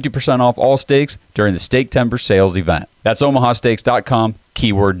grilling with 50% off all steaks during the Steak-tember sales event. That's omahasteaks.com,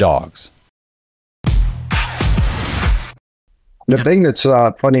 keyword DAWGS. The thing that's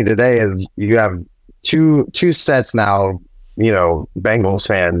funny today is you have two sets now, Bengals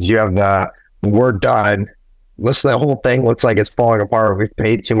fans. You have the "we're done." Listen, the whole thing looks like it's falling apart. We've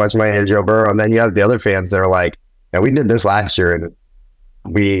paid too much money to Joe Burrow. And then you have the other fans that are like, we did this last year and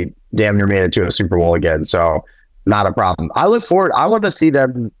we damn near made it to a Super Bowl again. So not a problem. I look forward. I want to see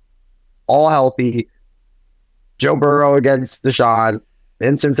them all healthy. Joe Burrow against Deshaun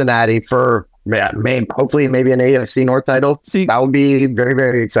in Cincinnati for hopefully maybe an AFC North title. See, that would be very,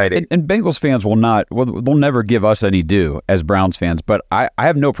 very exciting. And Bengals fans they'll never give us any due as Browns fans, but I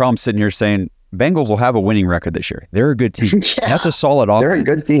have no problem sitting here saying Bengals will have a winning record this year. They're a good team. Yeah, that's a solid offense. They're a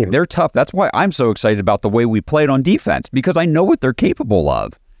good team. They're tough. That's why I'm so excited about the way we played on defense because I know what they're capable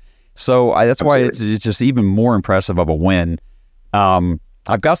of. So that's why it's just even more impressive of a win.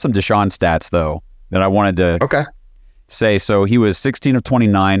 I've got some Deshaun stats, though, that I wanted to say. So he was 16 of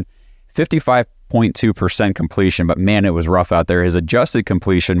 29, 55.2% completion, but man, it was rough out there. His adjusted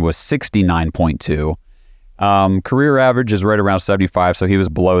completion was 69.2. Career average is right around 75, so he was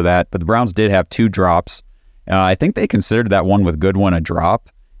below that. But the Browns did have 2 drops. I think they considered that one with Goodwin a drop,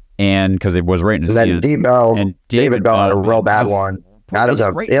 and because it was right in his hands. And David Bell had a real bad one.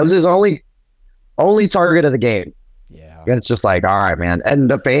 It was his only target of the game. Yeah, and it's just like, all right, man. And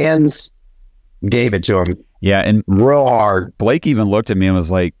the fans gave it to him. Yeah, and real hard. Blake even looked at me and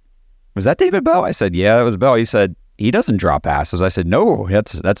was like, "Was that David Bell?" I said, "Yeah, it was Bell." He said, "He doesn't drop passes." I said, "No,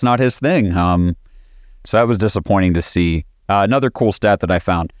 that's not his thing." So that was disappointing to see. Another cool stat that I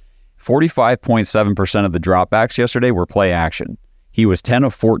found: 45.7% of the dropbacks yesterday were play action. He was 10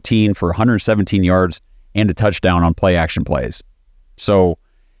 of 14 for 117 yards and a touchdown on play action plays. So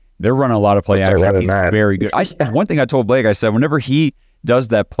they're running a lot of play action. He's very good. One thing I told Blake, I said, whenever he does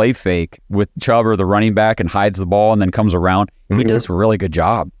that play fake with Chubb or the running back and hides the ball and then comes around, he does a really good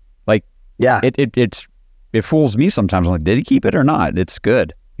job. Like, yeah, it fools me sometimes. I'm like, did he keep it or not? It's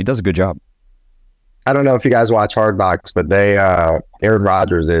good. He does a good job. I don't know if you guys watch Hard Knocks, but Aaron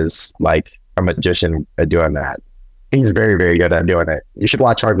Rodgers is like a magician at doing that. He's very, very good at doing it. You should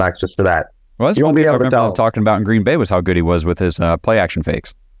watch Hard Knocks just for that. Well, that's You won't one be thing I able to remember tell. him talking about in Green Bay was how good he was with his play action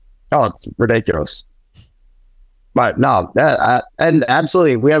fakes. Oh, it's ridiculous. But no, and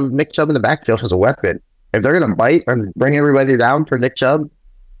absolutely, we have Nick Chubb in the backfield as a weapon. If they're going to bite and bring everybody down for Nick Chubb,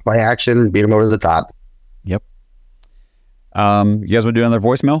 play action, beat him over the top. Yep. You guys want to do another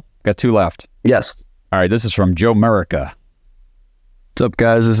voicemail? Got 2 left. Yes. All right, this is from Joe Murica. What's up,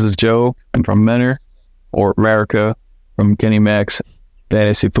 guys? This is Joe. I'm from Menor, or America, from Kenny Mac's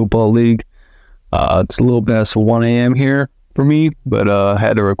Fantasy Football League. It's a little past 1 a.m. here for me, but I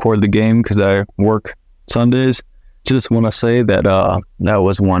had to record the game because I work Sundays. Just want to say that that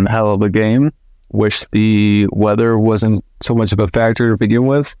was one hell of a game. Wish the weather wasn't so much of a factor to begin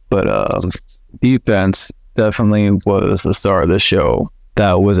with, but defense definitely was the star of the show.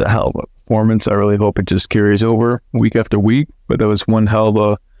 That was a hell of a performance. I really hope it just carries over week after week, but that was one hell of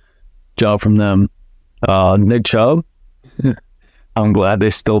a job from them. Nick Chubb, I'm glad they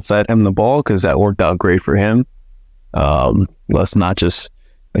still fed him the ball because that worked out great for him. Let's not just,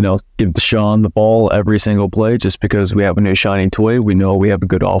 give Deshaun the ball every single play just because we have a new shiny toy. We know we have a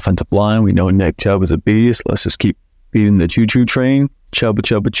good offensive line. We know Nick Chubb is a beast. Let's just keep feeding the choo-choo train. Chubba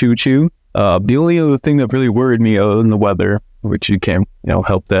chubba choo-choo. The only other thing that really worried me other than the weather, which you can't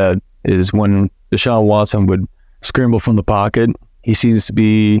help that, is when Deshaun Watson would scramble from the pocket. He seems to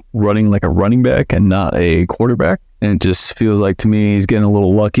be running like a running back and not a quarterback. And it just feels like to me he's getting a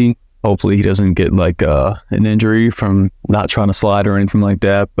little lucky. Hopefully he doesn't get like an injury from not trying to slide or anything like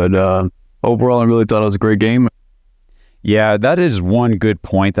that. But overall, I really thought it was a great game. Yeah, that is one good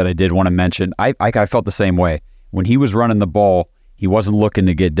point that I did want to mention. I felt the same way. When he was running the ball, he wasn't looking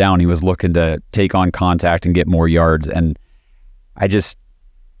to get down. He was looking to take on contact and get more yards. And I just,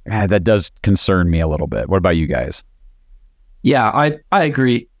 that does concern me a little bit. What about you guys? Yeah, I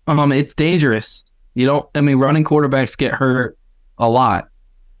agree. It's dangerous. Running quarterbacks get hurt a lot,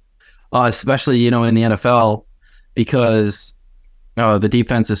 especially, in the NFL because the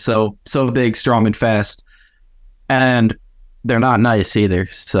defense is so big, strong, and fast. And they're not nice either.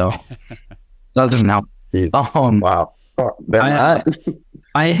 So doesn't help. Wow. I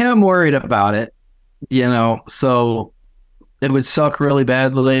am worried about it, so it would suck really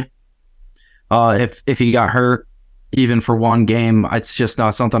badly if he got hurt, even for one game. It's just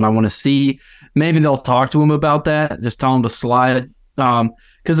not something I want to see. Maybe they'll talk to him about that. Just tell him to slide.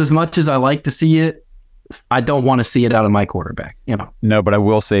 Because as much as I like to see it, I don't want to see it out of my quarterback. No, but I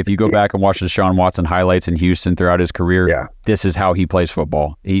will say if you go back and watch the Deshaun Watson highlights in Houston throughout his career, this is how he plays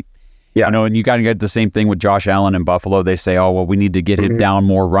football. And you got to get the same thing with Josh Allen in Buffalo. They say, oh, well, we need to get him down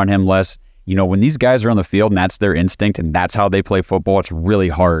more, run him less. When these guys are on the field and that's their instinct and that's how they play football, it's really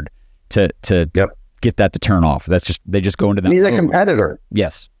hard to get that to turn off. They just go into that. He's a competitor.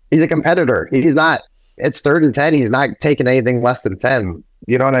 Yes. He's a competitor. He's not, it's 3rd and 10. He's not taking anything less than 10.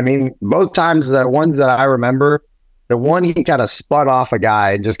 You know what I mean? Both times, the ones that I remember, the one he kind of spun off a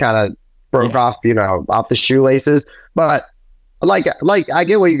guy and just kind of broke off, off the shoelaces. But like I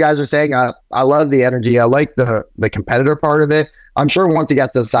get what you guys are saying. I love the energy. I like the competitor part of it. I'm sure once he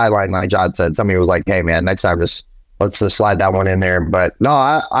got to the sideline, like John said, somebody was like, hey man, next time let's just slide that one in there. But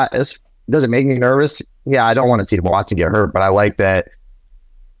no, does it make me nervous? Yeah, I don't want to see Watson get hurt, but I like that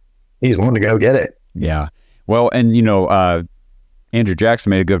he's willing to go get it. Yeah. Well, and Andrew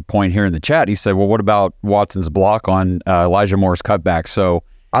Jackson made a good point here in the chat. He said, well, what about Watson's block on Elijah Moore's cutback? So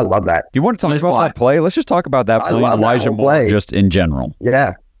I love that. Do you want to talk about that play? Let's just talk about that play, Elijah Moore, play. Just in general.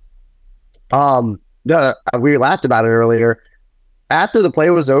 Yeah. We laughed about it earlier. After the play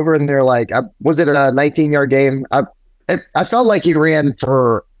was over and they're like, was it a 19-yard game? I felt like he ran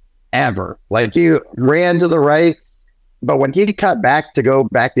forever. Like he ran to the right, but when he cut back to go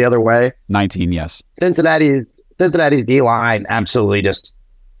back the other way, 19, yes. Cincinnati's D-line absolutely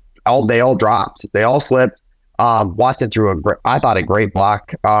they all dropped. They all slipped. Watson threw a great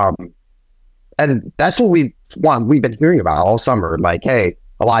block. And that's what we've been hearing about all summer. Like, hey,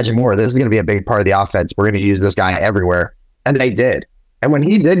 Elijah Moore, this is going to be a big part of the offense. We're going to use this guy everywhere. And they did. And when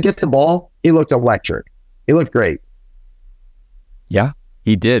he did get the ball, he looked electric. He looked great. Yeah,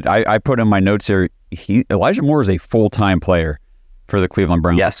 he did. I put in my notes here, Elijah Moore is a full-time player for the Cleveland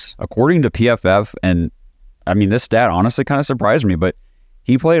Browns. Yes. According to PFF, and I mean, this stat honestly kind of surprised me, but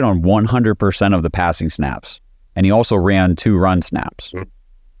he played on 100% of the passing snaps, and he also ran 2 run snaps. Mm-hmm.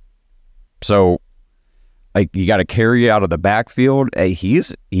 So, like, you got to carry out of the backfield. He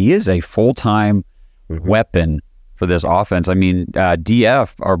is a full-time weapon for this offense. I mean,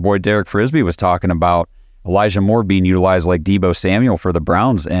 DF, our boy Derek Frisbee, was talking about Elijah Moore being utilized like Deebo Samuel for the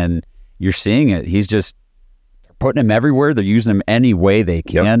Browns, and you're seeing it. He's just putting him everywhere. They're using him any way they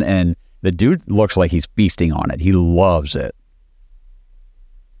can, and the dude looks like he's feasting on it. He loves it.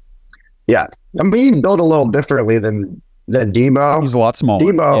 Yeah. I mean, he's built a little differently than Debo. He's a lot smaller.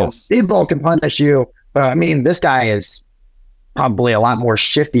 Debo can punish you. But I mean, this guy is probably a lot more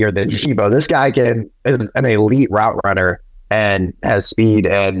shiftier than Debo. This guy is an elite route runner and has speed.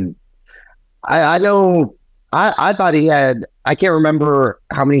 And I know, I thought he had, I can't remember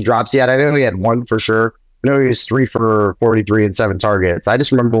how many drops he had. I know he had one for sure. I know he was 3 for 43 and 7 targets. I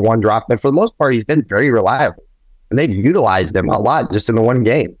just remember one drop, but for the most part, he's been very reliable. And they've utilized him a lot just in the one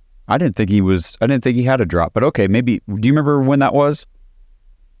game. I didn't think he had a drop, but okay, maybe. Do you remember when that was?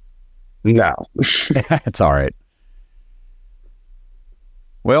 No. It's all right.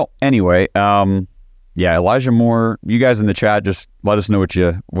 Well, anyway, yeah, Elijah Moore, you guys in the chat, just let us know what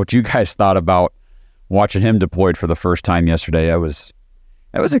you guys thought about watching him deployed for the first time yesterday. That was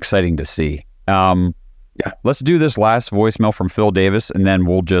exciting to see. Yeah. Let's do this last voicemail from Phil Davis, and then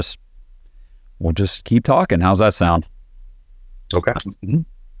we'll just keep talking. How's that sound? Okay.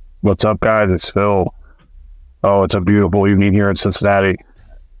 What's up, guys? It's Phil. Oh, it's a beautiful evening here in Cincinnati.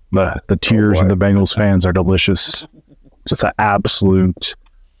 The tears of the Bengals fans are delicious. Just an absolute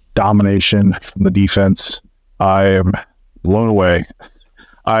domination from the defense. I am blown away.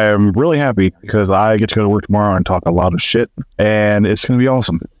 I am really happy because I get to go to work tomorrow and talk a lot of shit, and it's going to be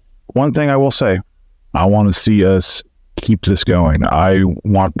awesome. One thing I will say, I want to see us keep this going. I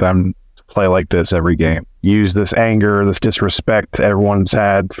want them to play like this every game. Use this anger, this disrespect everyone's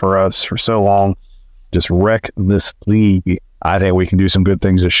had for us for so long. Just wreck this league. I think we can do some good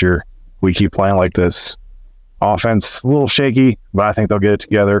things this year. We keep playing like this. Offense, a little shaky, but I think they'll get it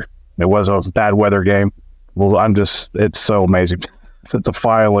together. It was a bad weather game. Well, it's so amazing to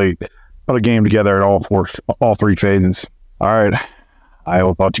finally put a game together at all 3 phases. All right. I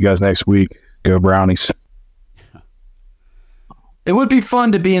will talk to you guys next week. Go Brownies. It would be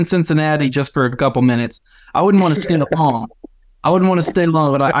fun to be in Cincinnati just for a couple minutes. I wouldn't want to stay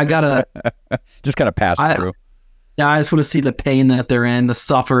long. But I gotta just gotta pass through. Yeah, I just want to see the pain that they're in, the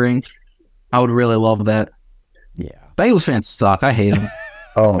suffering. I would really love that. Yeah, Bengals fans suck. I hate them.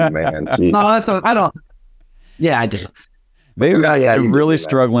 Oh man, no, I don't. Yeah, I do. They're really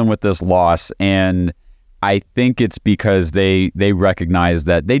struggling with this loss, and I think it's because they recognize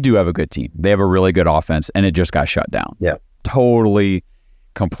that they do have a good team. They have a really good offense, and it just got shut down. Yeah, totally,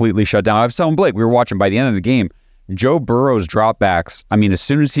 completely shut down. I was telling Blake, we were watching by the end of the game, Joe Burrow's dropbacks. I mean, as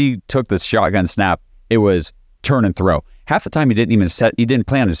soon as he took the shotgun snap, it was turn and throw. Half the time he didn't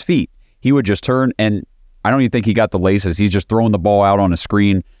play on his feet. He would just turn, and I don't even think he got the laces. He's just throwing the ball out on a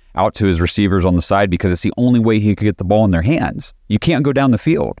screen out to his receivers on the side because it's the only way he could get the ball in their hands. You can't go down the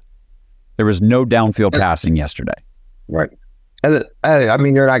field. There was no downfield passing yesterday. Right. And I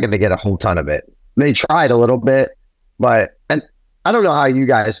mean, you're not going to get a whole ton of it. They tried a little bit, but and I don't know how you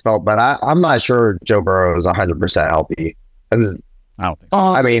guys felt, but I'm not sure Joe Burrow is 100% healthy. And I don't think so.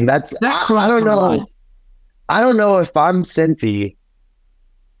 I mean, I don't know. I don't know if I'm Cincy.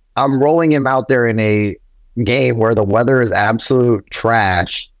 I'm rolling him out there in a game where the weather is absolute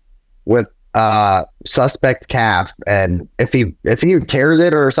trash with suspect calf, and if he tears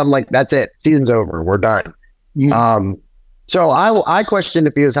it or something like that's it, season's over, we're done. So I question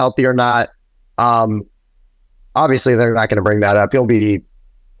if he was healthy or not. Obviously they're not going to bring that up. He'll be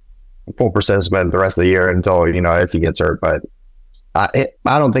full participant the rest of the year until if he gets hurt, but I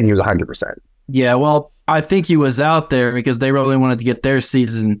don't think he was 100%. Yeah, well, I think he was out there because they really wanted to get their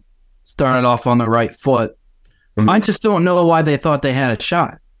season started off on the right foot. I just don't know why they thought they had a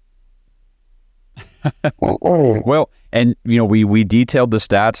shot. Well, and we detailed the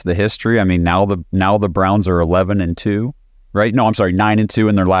stats, the history. I mean, now the Browns are 11-2, right? No, I'm sorry, 9-2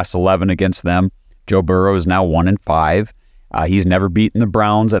 in their last 11 against them. Joe Burrow is now 1-5. He's never beaten the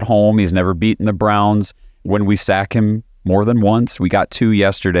Browns at home. He's never beaten the Browns when we sack him more than once. We got 2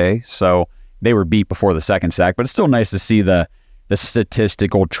 yesterday, so they were beat before the second sack. But it's still nice to see the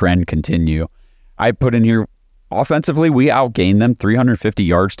statistical trend continue. I put in here, offensively, we outgained them 350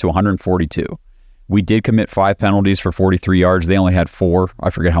 yards to 142. We did commit 5 penalties for 43 yards. They only had 4. I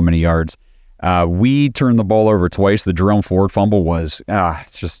forget how many yards. We turned the ball over twice. The Jerome Ford fumble was,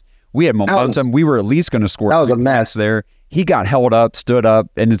 it's just, we had momentum. We were at least going to score. That was a mess there. He got held up, stood up,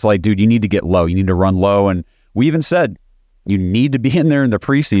 and it's like, dude, you need to get low. You need to run low. And we even said, you need to be in there in the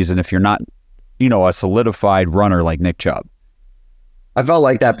preseason if you're not, a solidified runner like Nick Chubb. I felt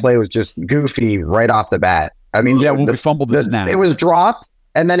like that play was just goofy right off the bat. I mean, yeah, when we fumbled the snap. It was dropped,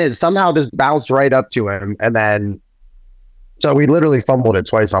 and then it somehow just bounced right up to him, and then so we literally fumbled it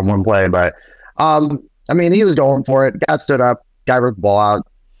twice on one play. But I mean, he was going for it. Got stood up, got ripped the ball out.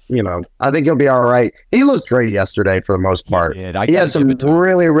 I think he'll be all right. He looked great yesterday for the most part. He had some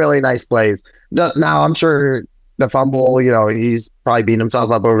really, really nice plays. Now I'm sure the fumble, he's probably beating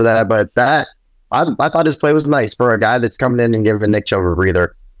himself up over that. But I thought his play was nice for a guy that's coming in and giving Nick Chubb a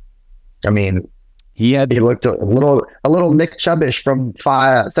breather. I mean, he looked a little Nick Chubbish from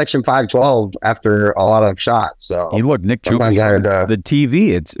section 512 after a lot of shots. So he looked Nick Chubbish. The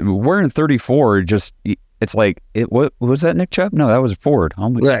TV. It's wearing 34. It's like what was that, Nick Chubb? No, that was Ford.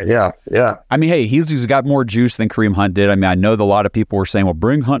 Yeah. I mean, hey, he's got more juice than Kareem Hunt did. I mean, I know that a lot of people were saying, "Well,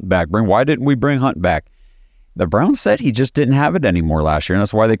 bring Hunt back. Why didn't we bring Hunt back?" The Browns said he just didn't have it anymore last year, and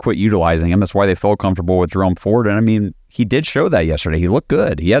that's why they quit utilizing him. That's why they felt comfortable with Jerome Ford. And I mean, he did show that yesterday. He looked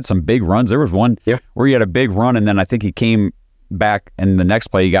good. He had some big runs. There was one where he had a big run, and then I think he came back, and the next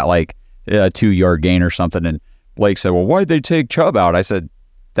play he got like a 2-yard gain or something. And Blake said, "Well, why'd they take Chubb out?" I said,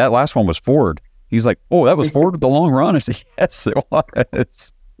 "That last one was Ford." He's like, "Oh, that was Ford with the long run." I said, "Yes, it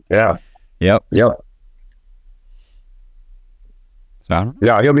was." Yeah. Yep. So,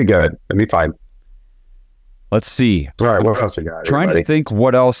 yeah, he'll be good. He'll be fine. Let's see. All right, what else you got? Trying to think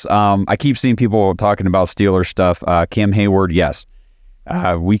what else. I keep seeing people talking about Steelers stuff. Cam Hayward, yes.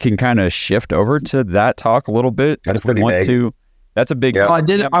 We can kind of shift over to that talk a little bit. That's pretty big. That's a big. Yeah.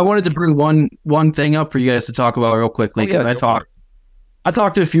 I wanted to bring one thing up for you guys to talk about real quickly because I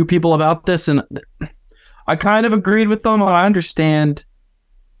talked to a few people about this and I kind of agreed with them. I understand,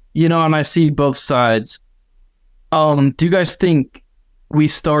 and I see both sides. Do you guys think we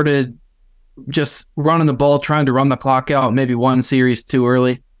started just running the ball, trying to run the clock out, maybe one series too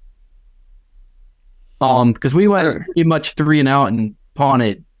early? Because we went pretty much 3 and out and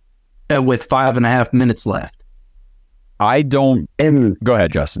punted with 5.5 minutes left. I don't. Go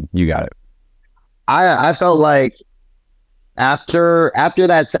ahead, Justin. You got it. I felt like after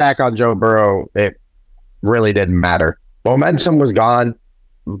that sack on Joe Burrow, it really didn't matter. Momentum was gone.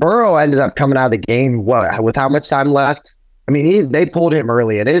 Burrow ended up coming out of the game with how much time left? I mean, they pulled him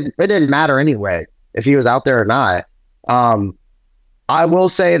early, and it didn't matter anyway if he was out there or not. I will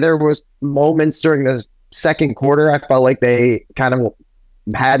say there was moments during the second quarter I felt like they kind of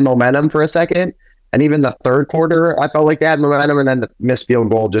had momentum for a second, and even the third quarter I felt like they had momentum, and then the missed field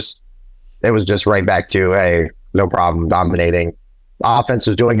goal it was just right back to, hey, no problem dominating. The offense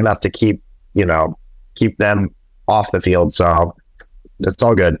was doing enough to keep them off the field, so it's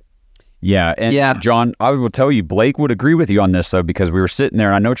all good. Yeah, and John, I will tell you, Blake would agree with you on this, though, because we were sitting there,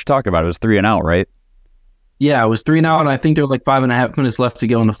 and I know what you're talking about. It was 3 and out, right? Yeah, it was 3 and out, and I think there were like 5.5 minutes left to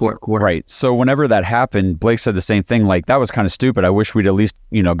go in the fourth quarter. Right. So whenever that happened, Blake said the same thing, like, that was kind of stupid. I wish we'd at least,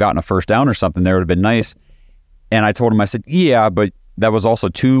 gotten a first down or something. There would have been nice. And I told him, I said, yeah, but that was also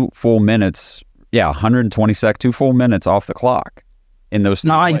 2 full minutes. Yeah, 120 seconds, 2 full minutes off the clock in those.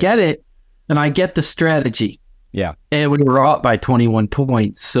 Now, I get it, and I get the strategy. Yeah. And we were up by 21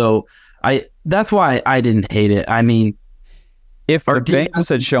 points, so that's why I didn't hate it. I mean, if the Bengals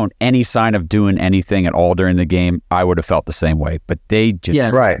had shown any sign of doing anything at all during the game, I would have felt the same way. But they just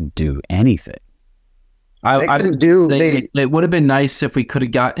didn't do anything. It would have been nice if we could have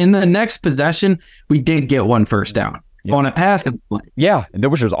got in the next possession. We did get one first down on a passing play. Yeah,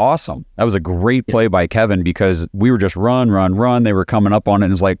 which was awesome. That was a great play by Kevin because we were just run. They were coming up on it,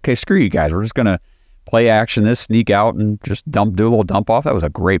 and it's like, okay, screw you guys. We're just gonna play action this, sneak out, and just do a little dump off. That was a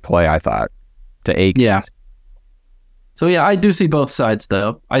great play, I thought, to Aikens. Yeah. So yeah, I do see both sides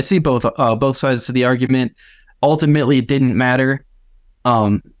though. I see both sides to the argument. Ultimately, it didn't matter.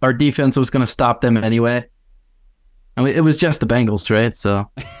 Our defense was going to stop them anyway. I mean, it was just the Bengals, right? So,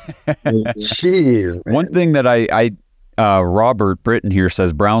 jeez. One thing that Robert Britton here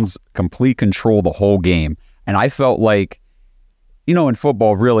says Browns complete control the whole game, and I felt like, in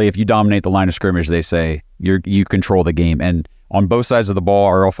football, really, if you dominate the line of scrimmage, they say you control the game. And on both sides of the ball,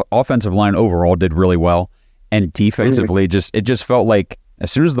 our offensive line overall did really well. And defensively, it just felt like as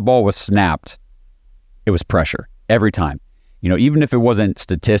soon as the ball was snapped, it was pressure every time. Even if it wasn't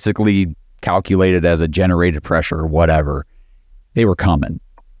statistically calculated as a generated pressure or whatever, they were coming.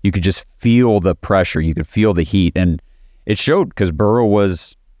 You could just feel the pressure. You could feel the heat. And it showed because Burrow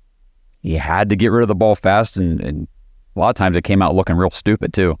he had to get rid of the ball fast. And a lot of times it came out looking real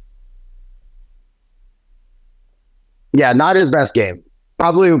stupid too. Yeah, not his best game.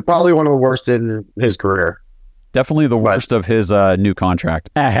 Probably one of the worst in his career. Definitely the worst of his new contract.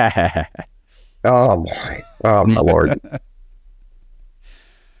 Oh my Lord.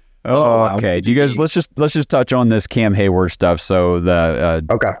 Okay. Do you guys let's just touch on this Cam Hayward stuff. So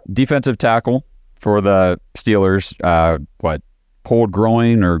the defensive tackle for the Steelers, pulled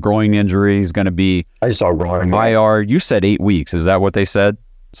groin or groin injury is going to be I saw groin. IR. You said 8 weeks. Is that what they said?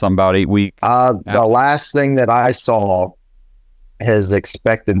 Something about 8 weeks? The last thing that I saw, his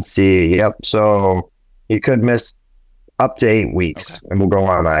expectancy. Yep. So he could miss up to 8 weeks, and we'll go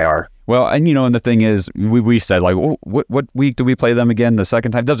on IR. Well, and and the thing is, we said like, what week do we play them again? The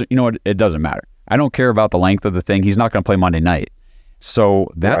second time doesn't. It doesn't matter. I don't care about the length of the thing. He's not going to play Monday night, so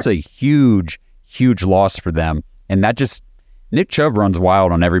that's a huge loss for them. And that just Nick Chubb runs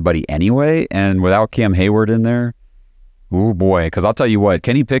wild on everybody anyway, and without Cam Hayward in there, oh boy. Because I'll tell you what,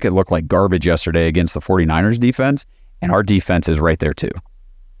 Kenny Pickett looked like garbage yesterday against the 49ers defense, and our defense is right there too.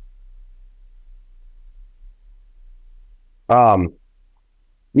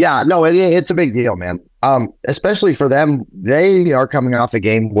 Yeah, no, it's a big deal, man. Especially for them, they are coming off a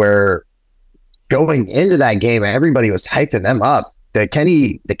game where going into that game, everybody was hyping them up. The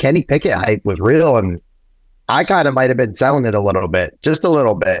Kenny Pickett hype was real, and I kind of might have been selling it a little bit, just a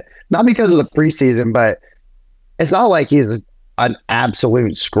little bit. Not because of the preseason, but it's not like he's an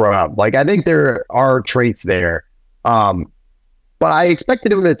absolute scrub. Like, I think there are traits there. But I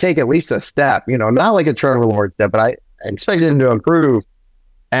expected him to take at least a step, not like a Trevor Lawrence step, but I expected him to improve.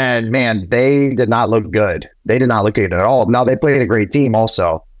 And man, they did not look good. They did not look good at all. Now they played a great team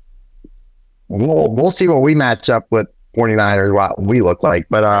also. We'll see what we match up with 49ers, what we look like.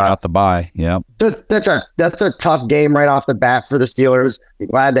 But out the bye, yeah. That's a tough game right off the bat for the Steelers. I'm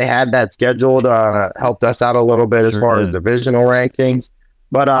glad they had that scheduled. Helped us out a little bit as far as divisional rankings.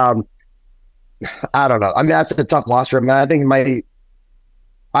 But I don't know. I mean, that's a tough loss for him. I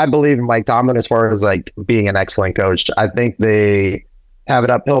believe in Mike Tomlin as far as like being an excellent coach. I think they have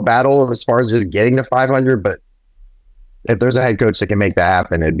an uphill battle as far as just getting to 500, but if there's a head coach that can make that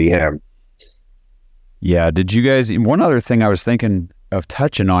happen, it'd be him. Yeah. Did you guys, one other thing I was thinking of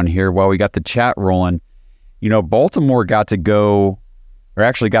touching on here while we got the chat rolling, Baltimore got to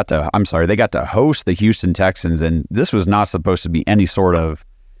they got to host the Houston Texans, and this was not supposed to be any sort of,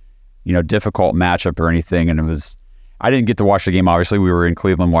 difficult matchup or anything. And I didn't get to watch the game. Obviously we were in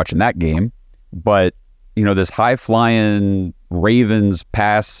Cleveland watching that game, but this high flying Ravens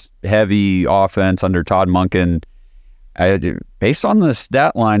pass heavy offense under Todd Monken, based on the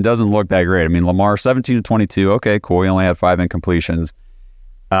stat line, doesn't look that great. I mean, Lamar 17 to 22. Okay, cool. He only had 5 incompletions,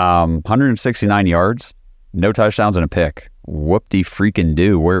 169 yards, no touchdowns and a pick. Whoop-de freaking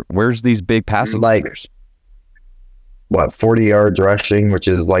do. Where's these big passing players? 40 yards rushing, which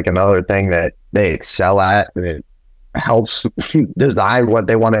is like another thing that they excel at, and it helps design what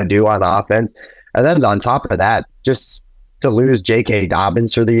they want to do on offense. And then on top of that, just to lose J.K.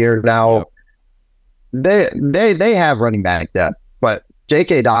 Dobbins for the year now, they have running back depth, but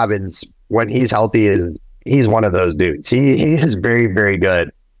J.K. Dobbins, when he's healthy, he's one of those dudes. He is very, very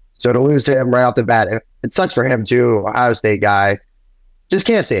good. So to lose him right off the bat, it sucks for him too. Ohio State guy, just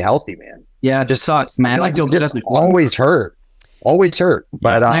can't stay healthy, man. Yeah, it just sucks, man. Like just always hurt.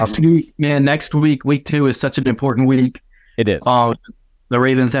 But next week, week 2 is such an important week. It is. The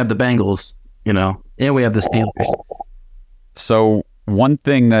Ravens have the Bengals, and we have the Steelers. So one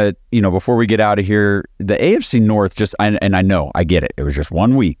thing that, before we get out of here, the AFC North and I know, I get it. It was just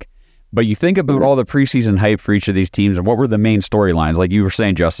 1 week. But you think about all the preseason hype for each of these teams and what were the main storylines? Like you were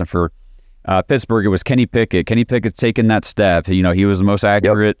saying, Justin, for Pittsburgh, it was Kenny Pickett. Kenny Pickett's taken that step. He was the most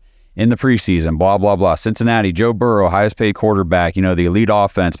accurate in the preseason, blah, blah, blah. Cincinnati, Joe Burrow, highest paid quarterback, the elite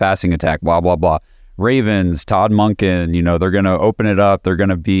offense, passing attack, blah, blah, blah. Ravens, Todd Monken, they're going to open it up. They're going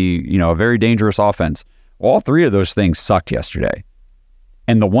to be, a very dangerous offense. All 3 of those things sucked yesterday.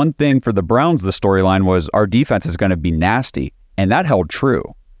 And the one thing for the Browns, the storyline was our defense is going to be nasty. And that held true.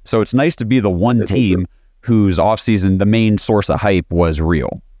 So it's nice to be the one team whose offseason, the main source of hype was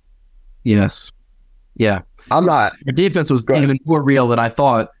real. Yes. Yeah. Our defense was even more real than I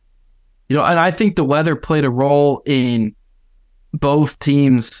thought. And I think the weather played a role in both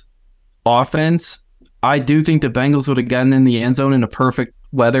teams' offense. I do think the Bengals would have gotten in the end zone in a perfect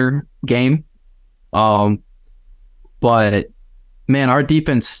weather game. But man, our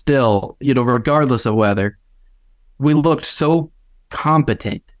defense still, regardless of weather, we looked so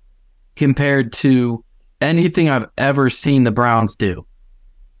competent compared to anything I've ever seen the Browns do.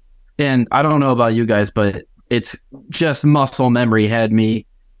 And I don't know about you guys, but it's just muscle memory had me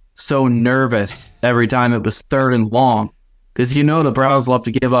so nervous every time it was 3rd and long, because the Browns love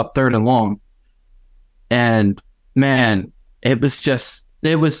to give up 3rd and long. And man, it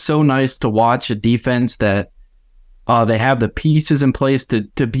was so nice to watch a defense that they have the pieces in place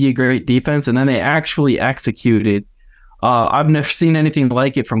to be a great defense, and then they actually executed. I've never seen anything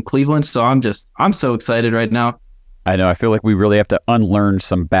like it from Cleveland, so I'm so excited right now. I know. I feel like we really have to unlearn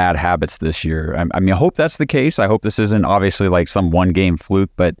some bad habits this year. I mean, I hope that's the case. I hope this isn't obviously like some one-game fluke,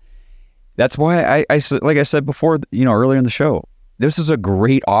 but that's why I like I said before, earlier in the show, this is a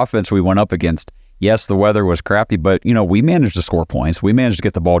great offense we went up against. Yes, the weather was crappy, but, we managed to score points. We managed to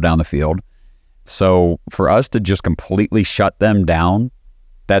get the ball down the field. So for us to just completely shut them down,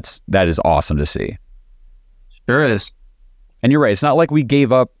 that is awesome to see. Sure is. And you're right. It's not like we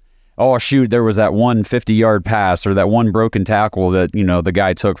gave up. Oh shoot, there was that 150-yard pass or that one broken tackle that the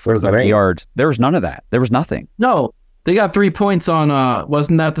guy took for 30 yards. There was none of that. There was nothing. No, they got 3 points on.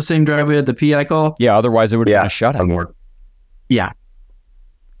 Wasn't that the same drive we had the PI call? Yeah. Otherwise, it would have been a shutout. Yeah.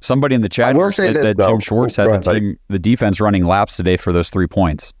 Somebody in the chat said that Jim Schwartz had the defense running laps today for those 3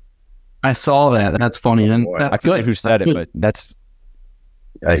 points. I saw that. That's funny. And that's I forget who said it, but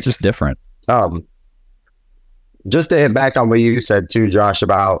it's just different. Just to hit back on what you said too, Josh,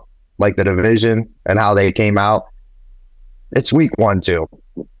 about like the division and how they came out. It's week 1 too.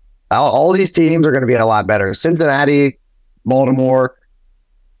 All these teams are going to be a lot better. Cincinnati, Baltimore,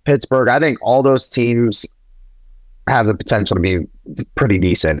 Pittsburgh. I think all those teams have the potential to be pretty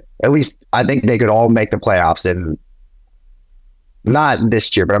decent. At least I think they could all make the playoffs, and not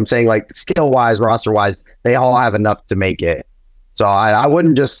this year, but I'm saying like skill wise, roster wise, they all have enough to make it. So I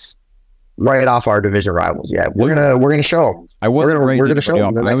wouldn't just write off our division rivals yet. We're gonna show them. We're gonna show them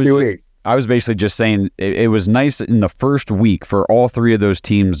in the next 2 weeks. I was basically just saying it was nice in the first week for all 3 of those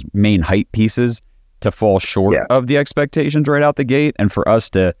teams' main hype pieces to fall short of the expectations right out the gate, and for us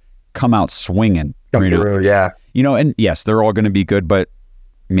to come out swinging. And yes, they're all going to be good, but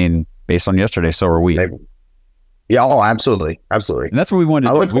I mean, based on yesterday, so are we. Yeah, absolutely. And that's what we wanted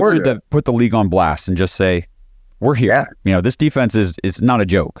to do. We wanted to put the league on blast and just say, we're here. Yeah. This defense it's not a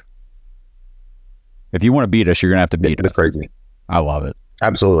joke. If you want to beat us, you're going to have to beat us. It's crazy. I love it.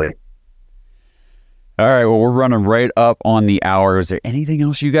 Absolutely. All right, well, we're running right up on the hour. Is there anything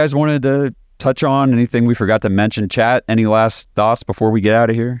else you guys wanted to touch on? Anything we forgot to mention? Chat, any last thoughts before we get out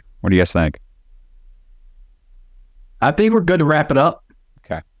of here? What do you guys think? I think we're good to wrap it up.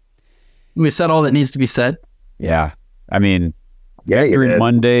 Okay. We said all that needs to be said. Yeah. I mean, Victory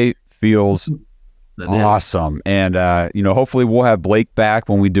Monday feels awesome. And, hopefully we'll have Blake back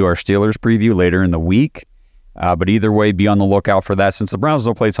when we do our Steelers preview later in the week. But either way, be on the lookout for that. Since the Browns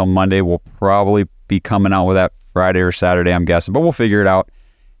don't play till Monday, we'll probably be coming out with that Friday or Saturday, I'm guessing. But we'll figure it out.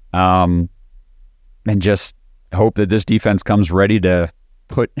 And just hope that this defense comes ready to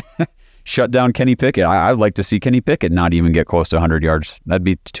shut down Kenny Pickett. I'd like to see Kenny Pickett not even get close to 100 yards. That'd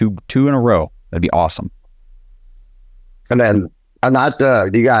be two in a row. That'd be awesome. And then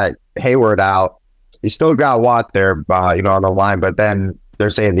you got Hayward out. You still got Watt there, on the line, but then they're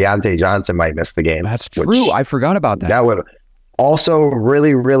saying Deontay Johnson might miss the game. That's true. I forgot about that. That would also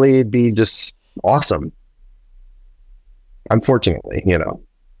really, really be just awesome. Unfortunately,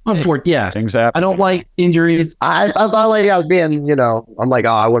 Yes. Things happen. I don't like injuries. I felt like I was being, I'm like,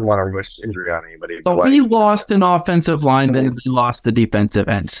 I wouldn't want to wish injury on anybody. But we lost an offensive line, then we lost the defensive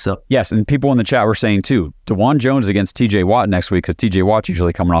end. So yes, and people in the chat were saying too, DeJuan Jones against TJ Watt next week, because TJ Watt's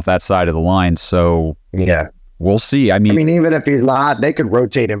usually coming off that side of the line. So yeah, we'll see. I mean, even if he's not, they could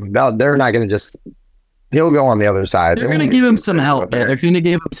rotate him. No, they're not going to just. He'll go on the other side. They're going to give him some help. They're going to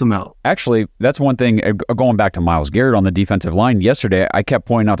give him some help. Actually, that's one thing. Going back to Myles Garrett on the defensive line yesterday, I kept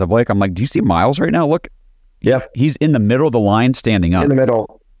pointing out to Blake, I'm like, do you see Myles right now? Look. Yeah. He's in the middle of the line standing up. In the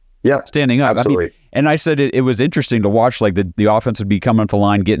middle. Yeah. Standing up. Absolutely. And I said it was interesting to watch, like the offense would be coming up the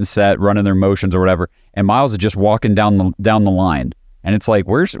line, getting set, running their motions or whatever, and Myles is just walking down the line. And it's like,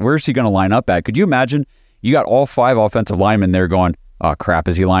 where's he going to line up at? Could you imagine? You got all 5 offensive linemen there going, oh, crap,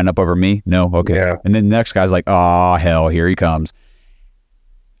 is he lined up over me? No? Okay. Yeah. And then the next guy's like, oh, hell, here he comes.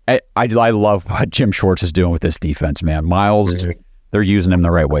 I love what Jim Schwartz is doing with this defense, man. Myles, they're using him the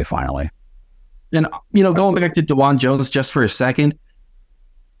right way finally. And, going back to DeJuan Jones just for a second,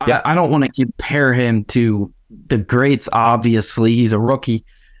 I don't want to compare him to the greats, obviously. He's a rookie.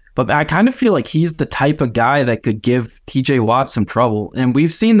 But I kind of feel like he's the type of guy that could give TJ Watt some trouble. And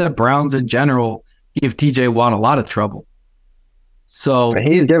we've seen the Browns in general give TJ Watt a lot of trouble. So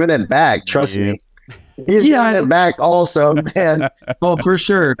he's giving it back. Trust me. He's giving it back also, man. Oh, for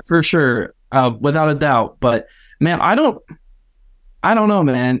sure. Without a doubt. But man, I don't know,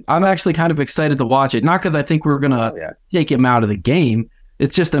 man. I'm actually kind of excited to watch it. Not because I think we're going to take him out of the game.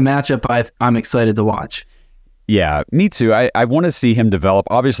 It's just a matchup I'm excited to watch. Yeah, me too. I want to see him develop,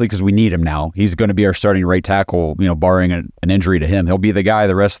 obviously, because we need him now. He's going to be our starting right tackle, barring an injury to him. He'll be the guy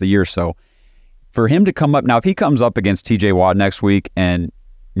the rest of the year. So for him to come up now, if he comes up against TJ Watt next week and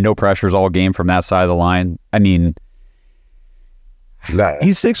no pressures all game from that side of the line, I mean, he's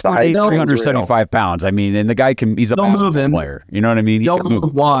 6'8", 375 pounds. I mean, and the guy he's a basketball player. You know what I mean? They'll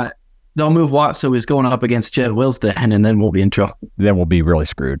move Watt. They'll move Watt so he's going up against Jed Wilson, and then we'll be in trouble. Then we'll be really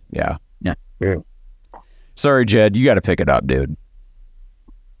screwed. Yeah. Sorry, Jed. You got to pick it up, dude.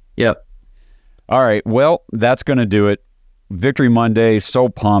 Yep. All right. Well, that's going to do it. Victory Monday. So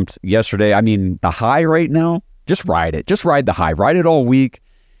pumped yesterday. I mean, the high right now, just ride it. Just ride the high. Ride it all week.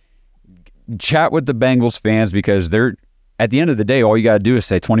 chat with the Bengals fans, because they're, at the end of the day, all you got to do is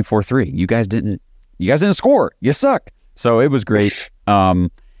say 24-3. You guys didn't score. You suck. So it was great.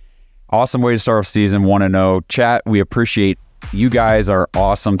 Awesome way to start off season 1-0. Chat, we appreciate you guys are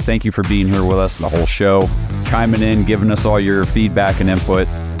awesome. Thank you for being here with us the whole show, chiming in, giving us all your feedback and input.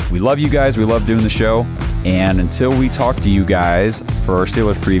 We love you guys. We love doing the show. And until we talk to you guys for our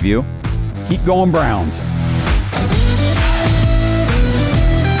Steelers preview, keep going Browns.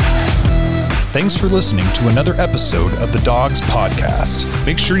 Thanks for listening to another episode of the Dogs Podcast.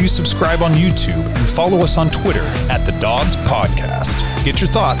 Make sure you subscribe on YouTube and follow us on Twitter at The Dogs Podcast. Get your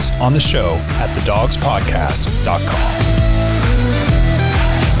thoughts on the show at thedogspodcast.com.